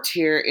warped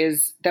here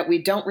is that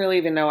we don't really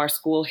even know our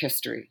school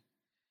history,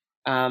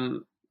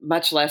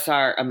 much less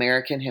our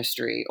American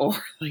history,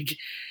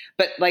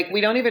 but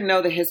we don't even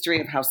know the history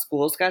of how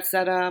schools got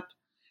set up.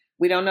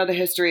 We don't know the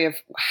history of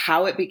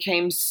how it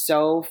became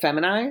so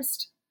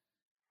feminized,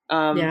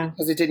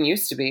 because it didn't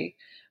used to be.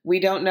 We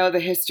don't know the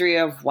history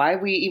of why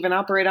we even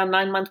operate on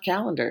 9-month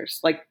calendars.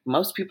 Like,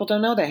 most people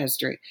don't know that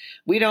history.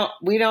 We don't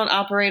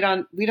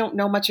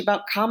know much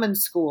about common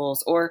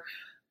schools or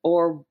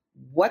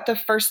what the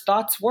first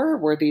thoughts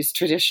were these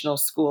traditional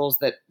schools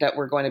that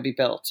were going to be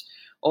built,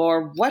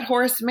 or what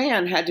Horace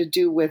Mann had to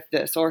do with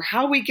this, or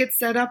how we get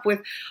set up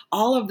with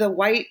all of the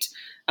white,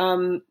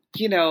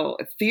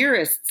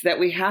 theorists that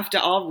we have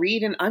to all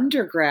read in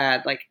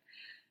undergrad. Like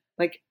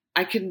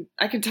I can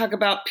talk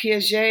about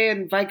Piaget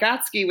and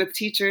Vygotsky with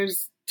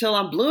teachers till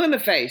I'm blue in the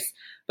face,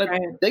 but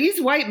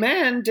these white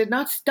men did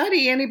not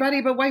study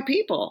anybody but white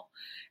people.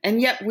 And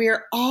yet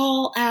we're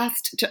all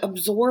asked to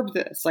absorb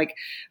this. Like,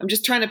 I'm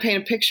just trying to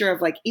paint a picture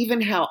of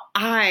even how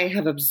I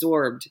have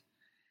absorbed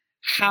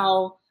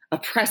how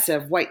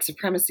oppressive white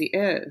supremacy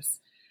is,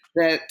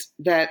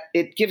 that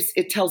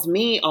it tells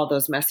me all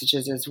those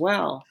messages as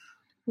well.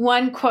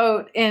 One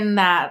quote in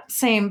that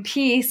same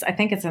piece, I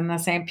think it's in the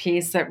same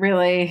piece, that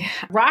really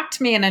rocked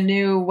me in a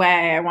new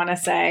way, I want to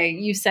say.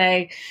 You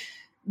say,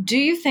 "Do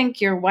you think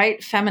your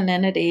white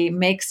femininity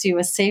makes you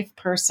a safe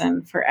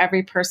person for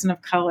every person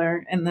of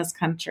color in this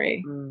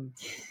country?" And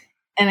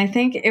I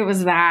think it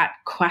was that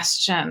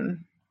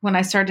question when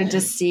I started to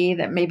see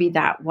that maybe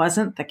that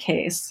wasn't the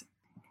case.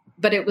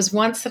 But it was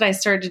once that I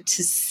started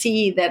to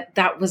see that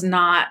that was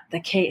not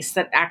the case,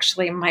 that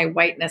actually my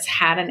whiteness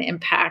had an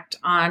impact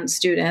on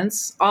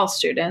students, all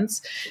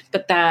students,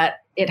 but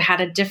that it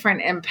had a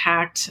different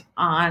impact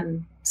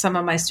on some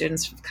of my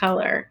students of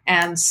color.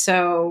 And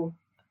so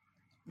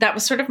that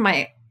was sort of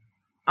my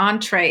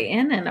entree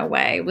in a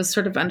way, was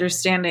sort of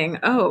understanding,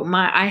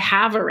 I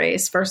have a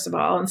race, first of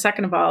all. And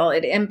second of all,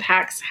 it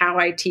impacts how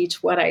I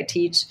teach, what I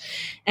teach,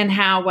 and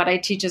how what I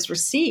teach is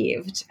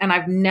received. And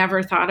I've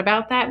never thought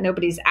about that.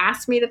 Nobody's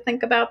asked me to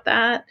think about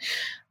that.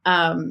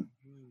 And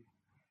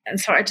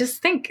so I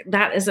just think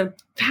that is a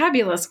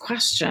fabulous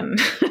question.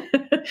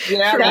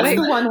 Yeah, that's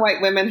the one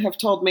white women have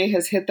told me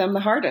has hit them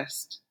the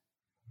hardest.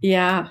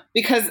 Yeah.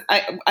 Because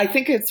I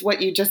think it's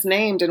what you just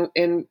named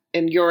in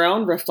your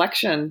own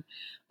reflection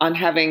on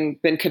having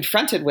been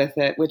confronted with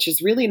it, which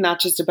is really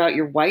not just about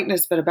your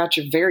whiteness, but about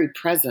your very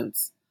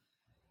presence.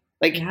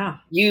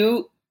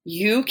 You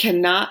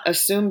cannot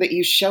assume that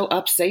you show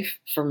up safe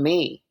for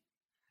me,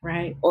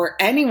 right, or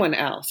anyone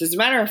else. As a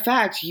matter of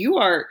fact, you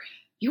are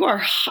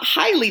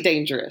highly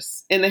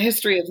dangerous in the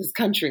history of this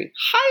country,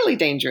 highly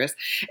dangerous,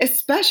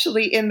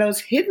 especially in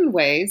those hidden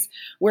ways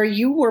where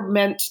you were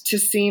meant to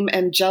seem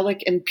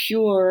angelic and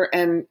pure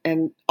and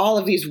all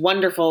of these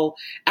wonderful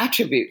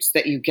attributes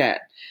that you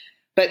get.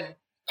 But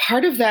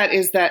part of that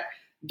is that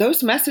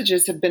those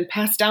messages have been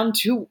passed down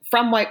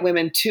from white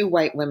women to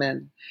white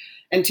women,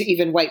 and to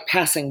even white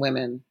passing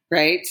women,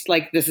 right?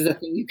 Like, this is a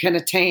thing you can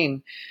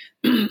attain.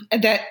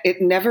 And that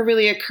it never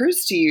really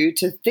occurs to you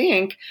to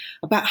think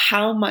about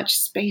how much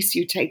space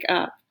you take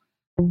up.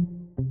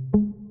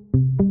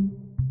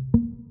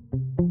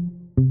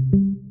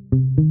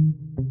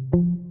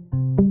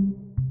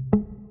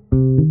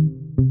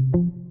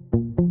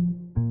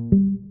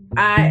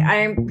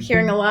 I'm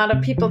hearing a lot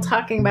of people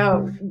talking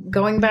about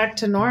going back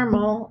to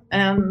normal,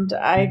 and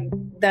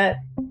that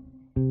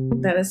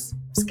is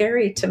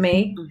scary to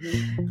me.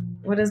 Mm-hmm.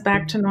 What is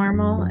back to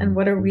normal, and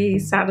what are we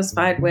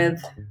satisfied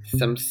with?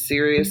 Some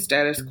serious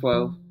status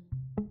quo.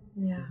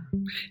 Yeah.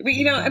 But,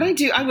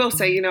 and I will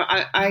say,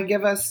 I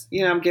give us,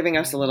 I'm giving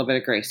us a little bit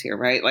of grace here,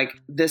 right? Like,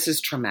 this is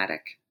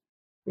traumatic.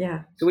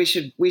 Yeah. So we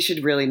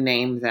should really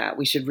name that.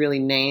 We should really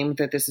name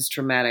that this is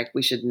traumatic.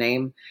 We should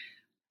name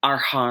our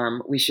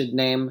harm. We should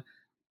name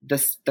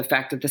the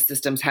fact that the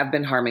systems have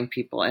been harming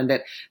people, and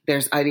that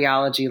there's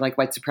ideology like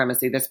white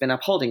supremacy that's been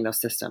upholding those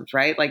systems,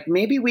 right? Like,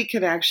 maybe we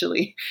could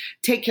actually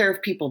take care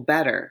of people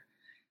better.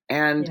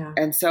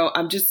 And so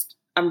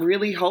I'm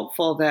really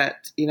hopeful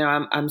that,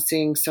 I'm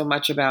seeing so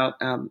much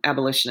about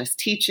abolitionist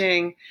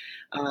teaching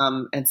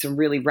and some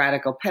really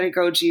radical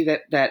pedagogy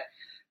that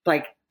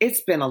like,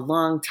 it's been a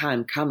long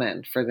time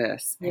coming for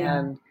this. Yeah.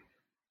 And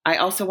I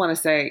also want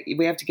to say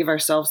we have to give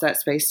ourselves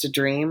that space to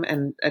dream.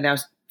 And now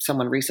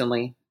someone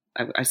recently,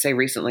 I say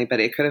recently,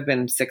 but it could have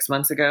been 6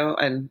 months ago,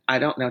 and I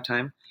don't know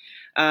time.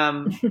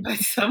 But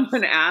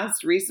someone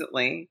asked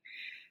recently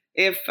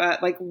if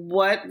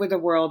what would the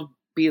world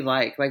be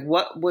like? Like,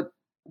 what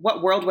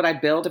world would I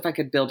build if I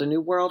could build a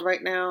new world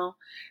right now?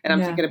 And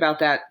I'm thinking about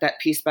that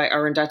piece by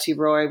Arundhati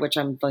Roy, which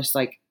I'm just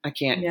like, I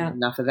can't get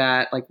enough of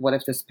that. Like, what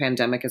if this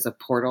pandemic is a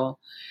portal?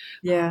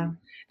 Yeah.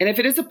 And if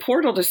it is a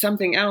portal to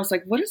something else,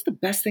 like, what is the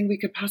best thing we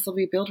could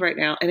possibly build right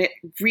now? And it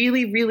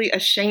really, really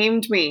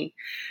ashamed me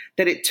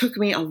that it took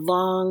me a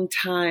long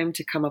time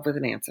to come up with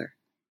an answer.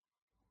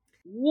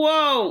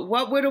 Whoa,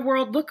 what would a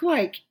world look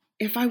like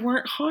if I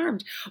weren't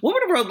harmed? What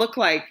would a world look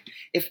like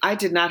if I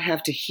did not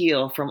have to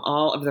heal from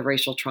all of the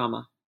racial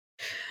trauma?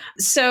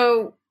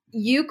 So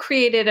you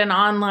created an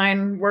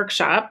online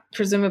workshop,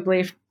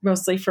 presumably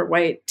mostly for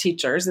white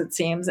teachers, it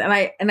seems. And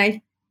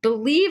I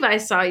believe I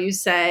saw you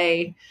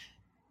say,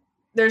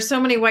 there's so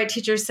many white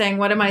teachers saying,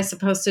 what am I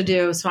supposed to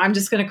do? So I'm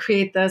just going to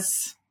create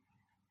this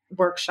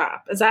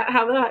workshop. Is that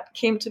how that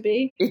came to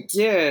be? It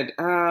did.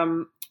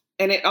 And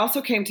it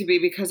also came to be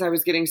because I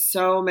was getting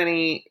so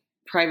many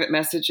private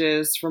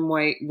messages from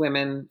white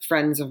women,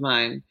 friends of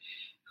mine,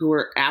 who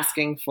were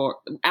asking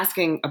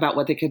about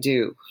what they could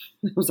do.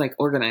 It was like,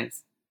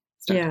 organize.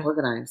 Start to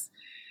organize.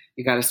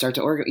 You got to start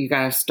to organize. You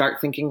got to start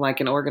thinking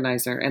like an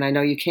organizer. And I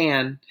know you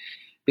can,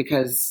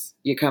 because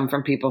you come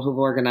from people who've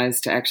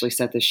organized to actually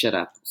set this shit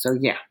up. So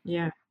yeah.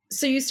 Yeah.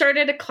 So you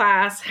started a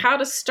class, how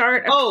to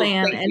start a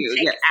plan and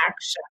take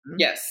action.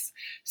 Yes.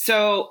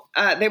 So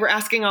they were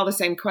asking all the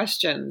same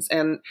questions,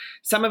 and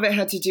some of it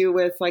had to do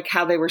with like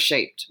how they were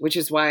shaped, which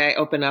is why I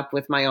open up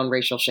with my own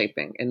racial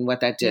shaping and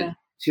what that did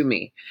to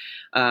me,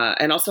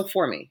 and also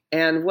for me,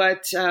 and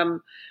what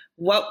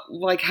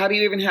like, how do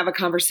you even have a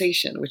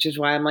conversation? Which is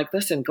why I'm like,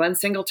 listen, Glenn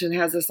Singleton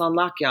has this on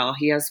lock, y'all.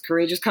 He has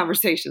courageous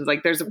conversations.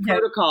 Like, there's a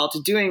protocol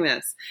to doing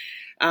this.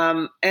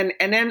 And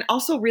then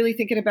also really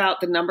thinking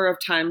about the number of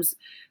times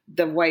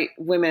the white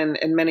women,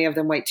 and many of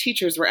them white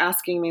teachers, were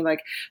asking me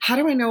like, how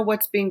do I know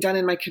what's being done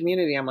in my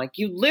community? I'm like,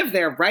 you live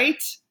there,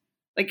 right?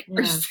 Like,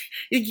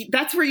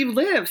 that's where you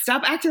live.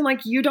 Stop acting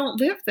like you don't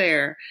live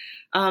there.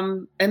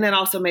 And then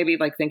also maybe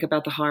like think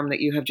about the harm that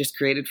you have just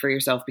created for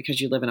yourself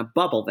because you live in a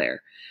bubble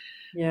there.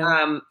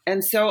 Yeah.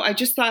 And so I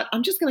just thought,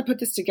 I'm just going to put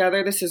this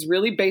together. This is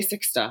really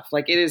basic stuff.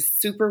 Like, it is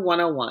super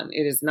 101.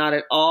 It is not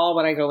at all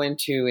what I go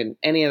into in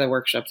any of the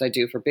workshops I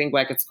do for Being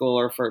Black at School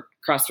or for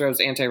Crossroads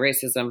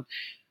Anti-Racism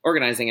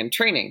organizing and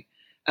training.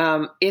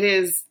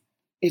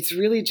 It's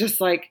really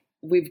just like,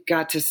 we've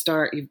got to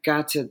start. You've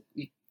got to,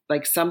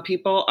 like, some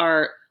people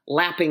are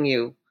lapping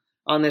you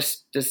on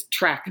this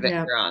track that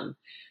you're on.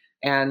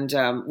 And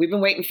we've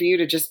been waiting for you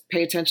to just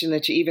pay attention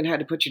that you even had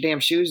to put your damn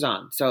shoes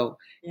on. So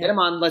get them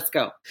on. Let's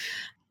go.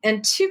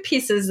 And two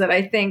pieces that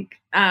I think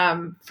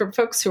for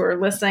folks who are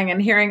listening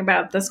and hearing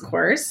about this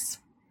course,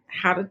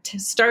 how to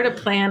start a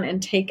plan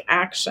and take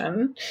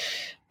action.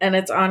 And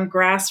it's on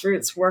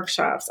Grassroots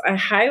Workshops. I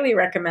highly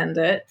recommend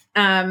it.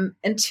 And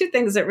two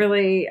things that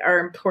really are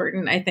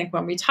important, I think,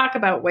 when we talk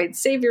about white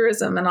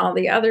saviorism and all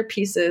the other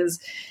pieces,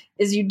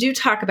 is you do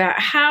talk about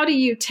how do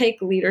you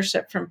take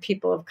leadership from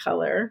people of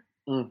color,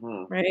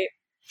 right?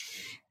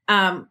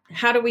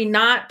 How do we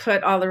not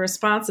put all the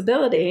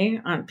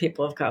responsibility on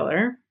people of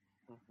color?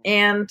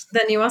 And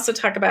then you also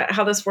talk about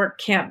how this work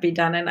can't be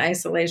done in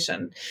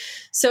isolation.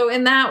 So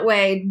in that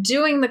way,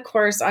 doing the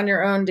course on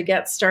your own to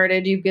get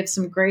started, you give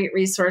some great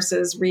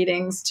resources,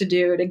 readings to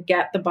do to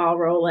get the ball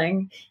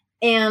rolling.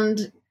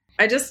 And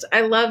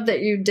I love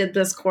that you did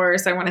this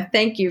course. I want to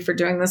thank you for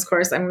doing this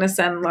course. I'm going to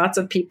send lots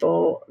of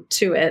people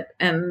to it.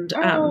 And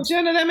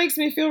Jenna, that makes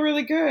me feel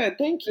really good.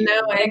 Thank you.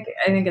 No, I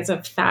think it's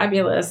a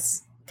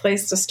fabulous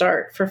place to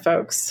start for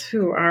folks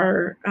who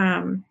are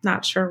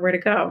not sure where to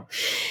go.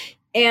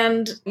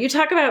 And you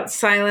talk about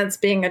silence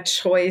being a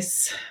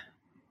choice.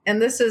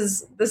 And this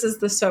is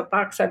the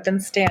soapbox I've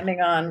been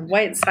standing on.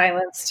 White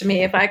silence, to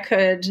me, if I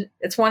could,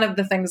 it's one of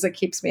the things that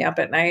keeps me up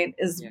at night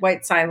is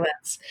white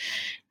silence.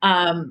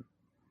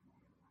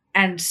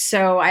 And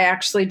so I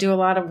actually do a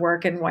lot of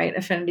work in white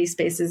affinity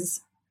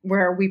spaces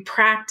where we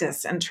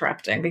practice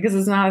interrupting, because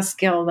it's not a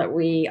skill that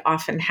we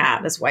often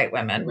have as white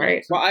women,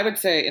 right? Well, I would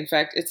say, in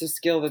fact, it's a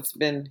skill that's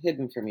been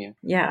hidden from you.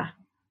 Yeah.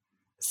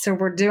 So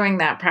we're doing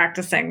that,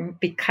 practicing,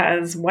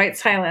 because white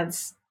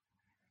silence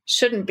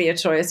shouldn't be a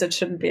choice. It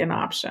shouldn't be an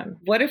option.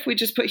 What if we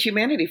just put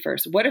humanity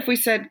first? What if we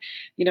said,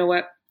 you know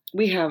what?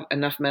 We have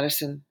enough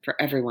medicine for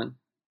everyone.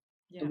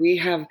 Yeah. We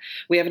have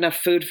enough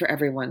food for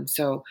everyone.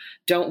 So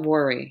don't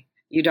worry.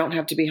 You don't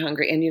have to be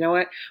hungry. And you know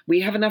what?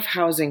 We have enough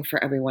housing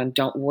for everyone.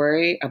 Don't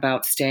worry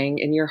about staying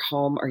in your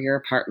home or your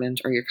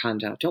apartment or your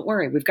condo. Don't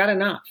worry. We've got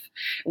enough.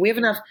 We have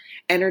enough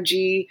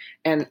energy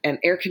and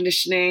air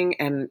conditioning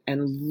and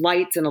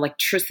lights and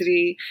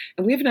electricity.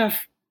 And we have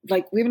enough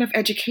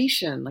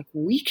education.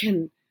 We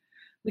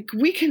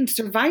can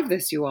survive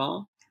this, you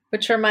all.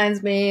 Which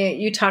reminds me,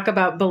 you talk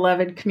about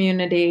beloved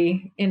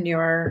community in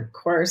your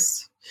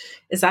course.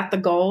 Is that the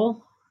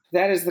goal?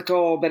 That is the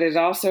goal, but it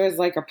also is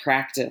like a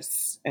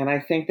practice. And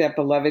I think that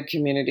beloved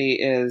community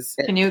is...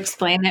 Can you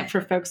explain it for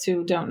folks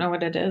who don't know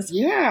what it is?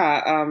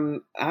 Yeah,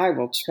 I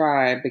will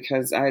try,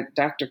 because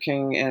Dr.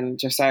 King and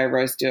Josiah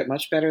Royce do it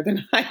much better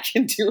than I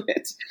can do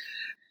it.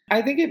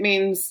 I think it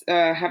means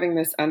having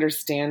this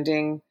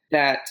understanding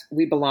that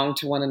we belong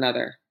to one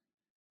another.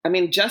 I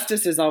mean,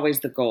 justice is always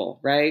the goal,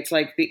 right?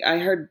 I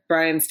heard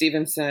Brian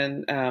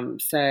Stevenson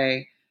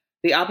say,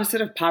 the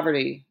opposite of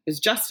poverty is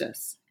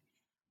justice.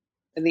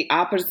 And the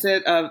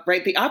opposite of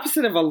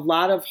a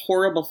lot of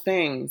horrible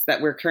things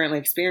that we're currently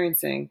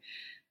experiencing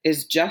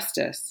is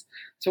justice.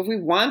 So if we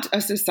want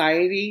a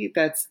society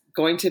that's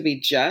going to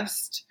be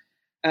just,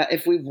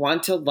 if we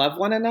want to love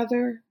one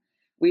another,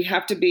 we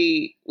have to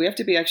be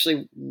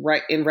actually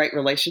right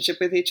relationship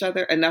with each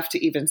other enough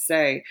to even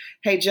say,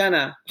 hey,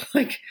 Jenna,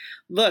 like,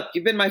 look,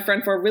 you've been my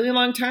friend for a really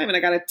long time. And I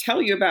got to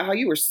tell you about how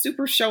you were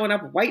super showing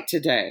up white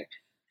today.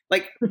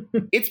 Like,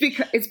 it's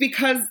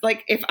because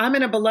like, if I'm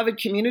in a beloved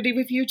community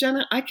with you,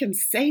 Jenna, I can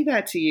say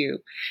that to you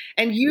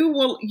and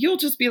you'll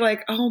just be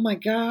like, oh my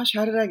gosh,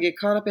 how did I get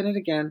caught up in it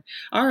again?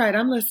 All right,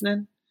 I'm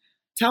listening.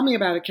 Tell me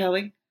about it,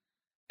 Kelly.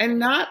 And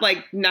not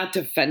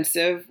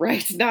defensive, right?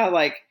 It's not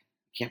like,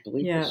 can't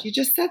believe this. You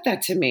just said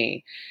that to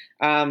me.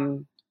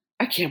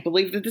 I can't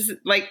believe that this is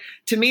like,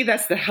 to me,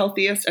 that's the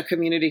healthiest a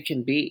community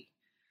can be,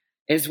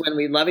 is when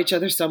we love each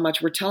other so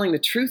much. We're telling the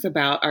truth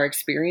about our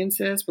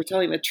experiences. We're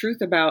telling the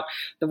truth about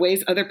the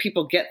ways other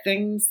people get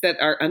things that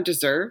are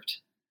undeserved.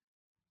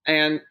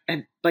 And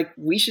like,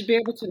 we should be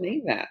able to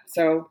name that.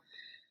 So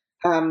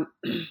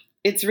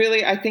it's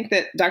really, I think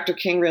that Dr.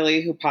 King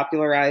really, who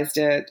popularized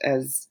it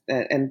as,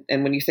 and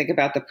when you think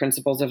about the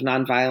principles of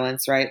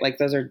nonviolence, right? Like,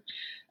 those are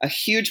a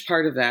huge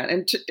part of that.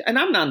 And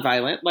I'm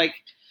nonviolent. Like,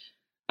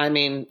 I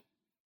mean,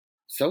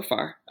 so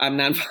far I'm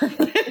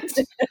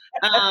nonviolent.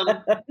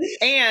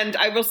 And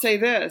I will say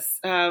this,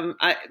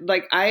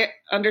 I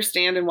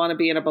understand and want to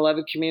be in a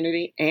beloved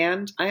community,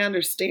 and I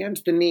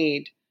understand the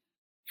need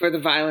for the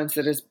violence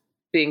that is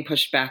being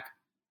pushed back,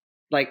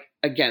 like,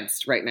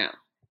 against right now.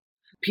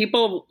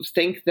 People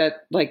think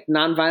that like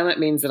nonviolent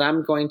means that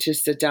I'm going to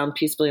sit down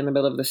peacefully in the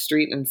middle of the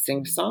street and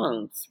sing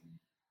songs.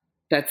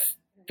 That's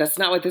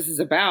not what this is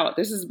about.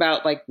 This is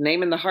about like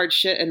naming the hard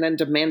shit and then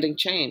demanding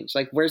change.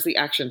 Like, where's the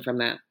action from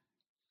that?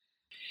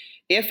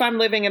 If I'm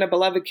living in a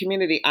beloved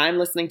community, I'm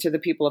listening to the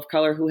people of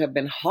color who have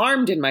been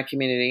harmed in my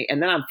community,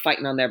 and then I'm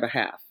fighting on their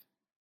behalf.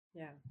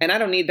 Yeah. And I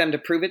don't need them to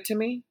prove it to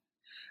me.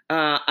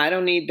 I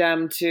don't need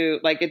them to,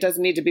 like, it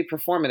doesn't need to be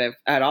performative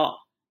at all.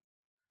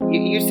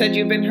 You said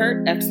you've been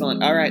hurt?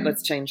 Excellent. All right,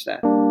 let's change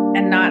that.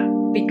 And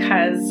not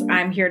because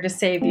I'm here to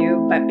save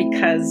you, but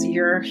because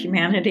your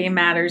humanity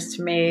matters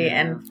to me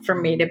and for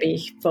me to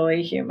be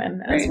fully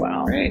human as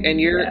well. Right. And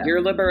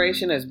your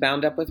liberation is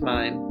bound up with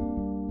mine.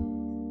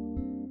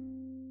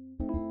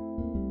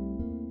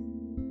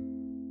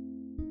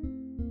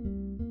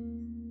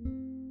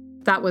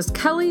 That was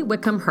Kelly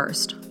Wickham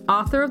Hurst,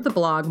 author of the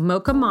blog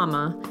Mocha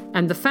Mama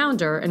and the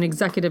founder and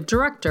executive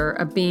director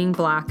of Being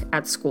Black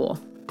at School.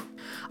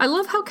 I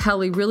love how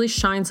Kelly really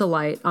shines a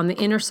light on the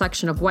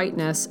intersection of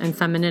whiteness and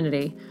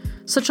femininity.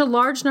 Such a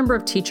large number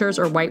of teachers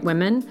are white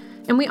women,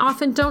 and we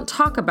often don't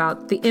talk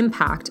about the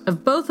impact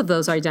of both of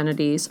those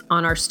identities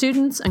on our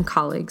students and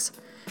colleagues.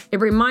 It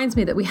reminds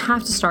me that we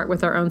have to start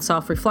with our own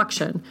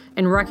self-reflection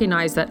and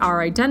recognize that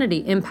our identity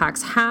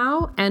impacts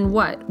how and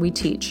what we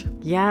teach.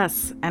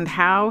 Yes, and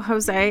how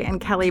Jose and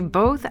Kelly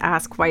both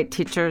ask white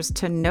teachers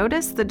to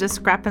notice the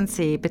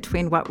discrepancy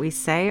between what we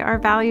say our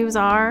values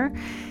are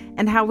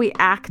and how we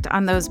act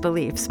on those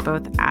beliefs,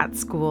 both at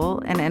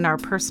school and in our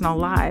personal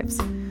lives.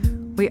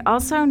 We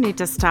also need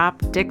to stop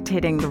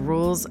dictating the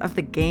rules of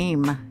the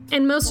game.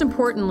 And most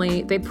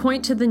importantly, they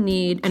point to the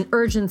need and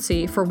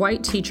urgency for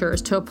white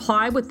teachers to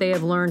apply what they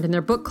have learned in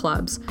their book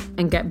clubs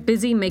and get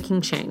busy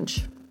making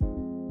change.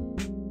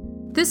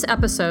 This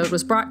episode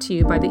was brought to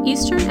you by the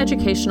Eastern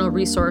Educational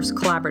Resource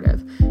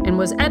Collaborative and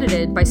was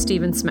edited by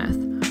Stephen Smith.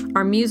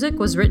 Our music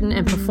was written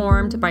and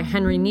performed by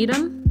Henry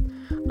Needham.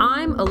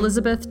 I'm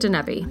Elizabeth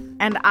Denevi.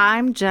 And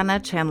I'm Jenna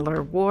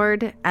Chandler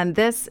Ward, and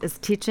this is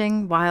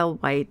Teaching While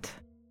White.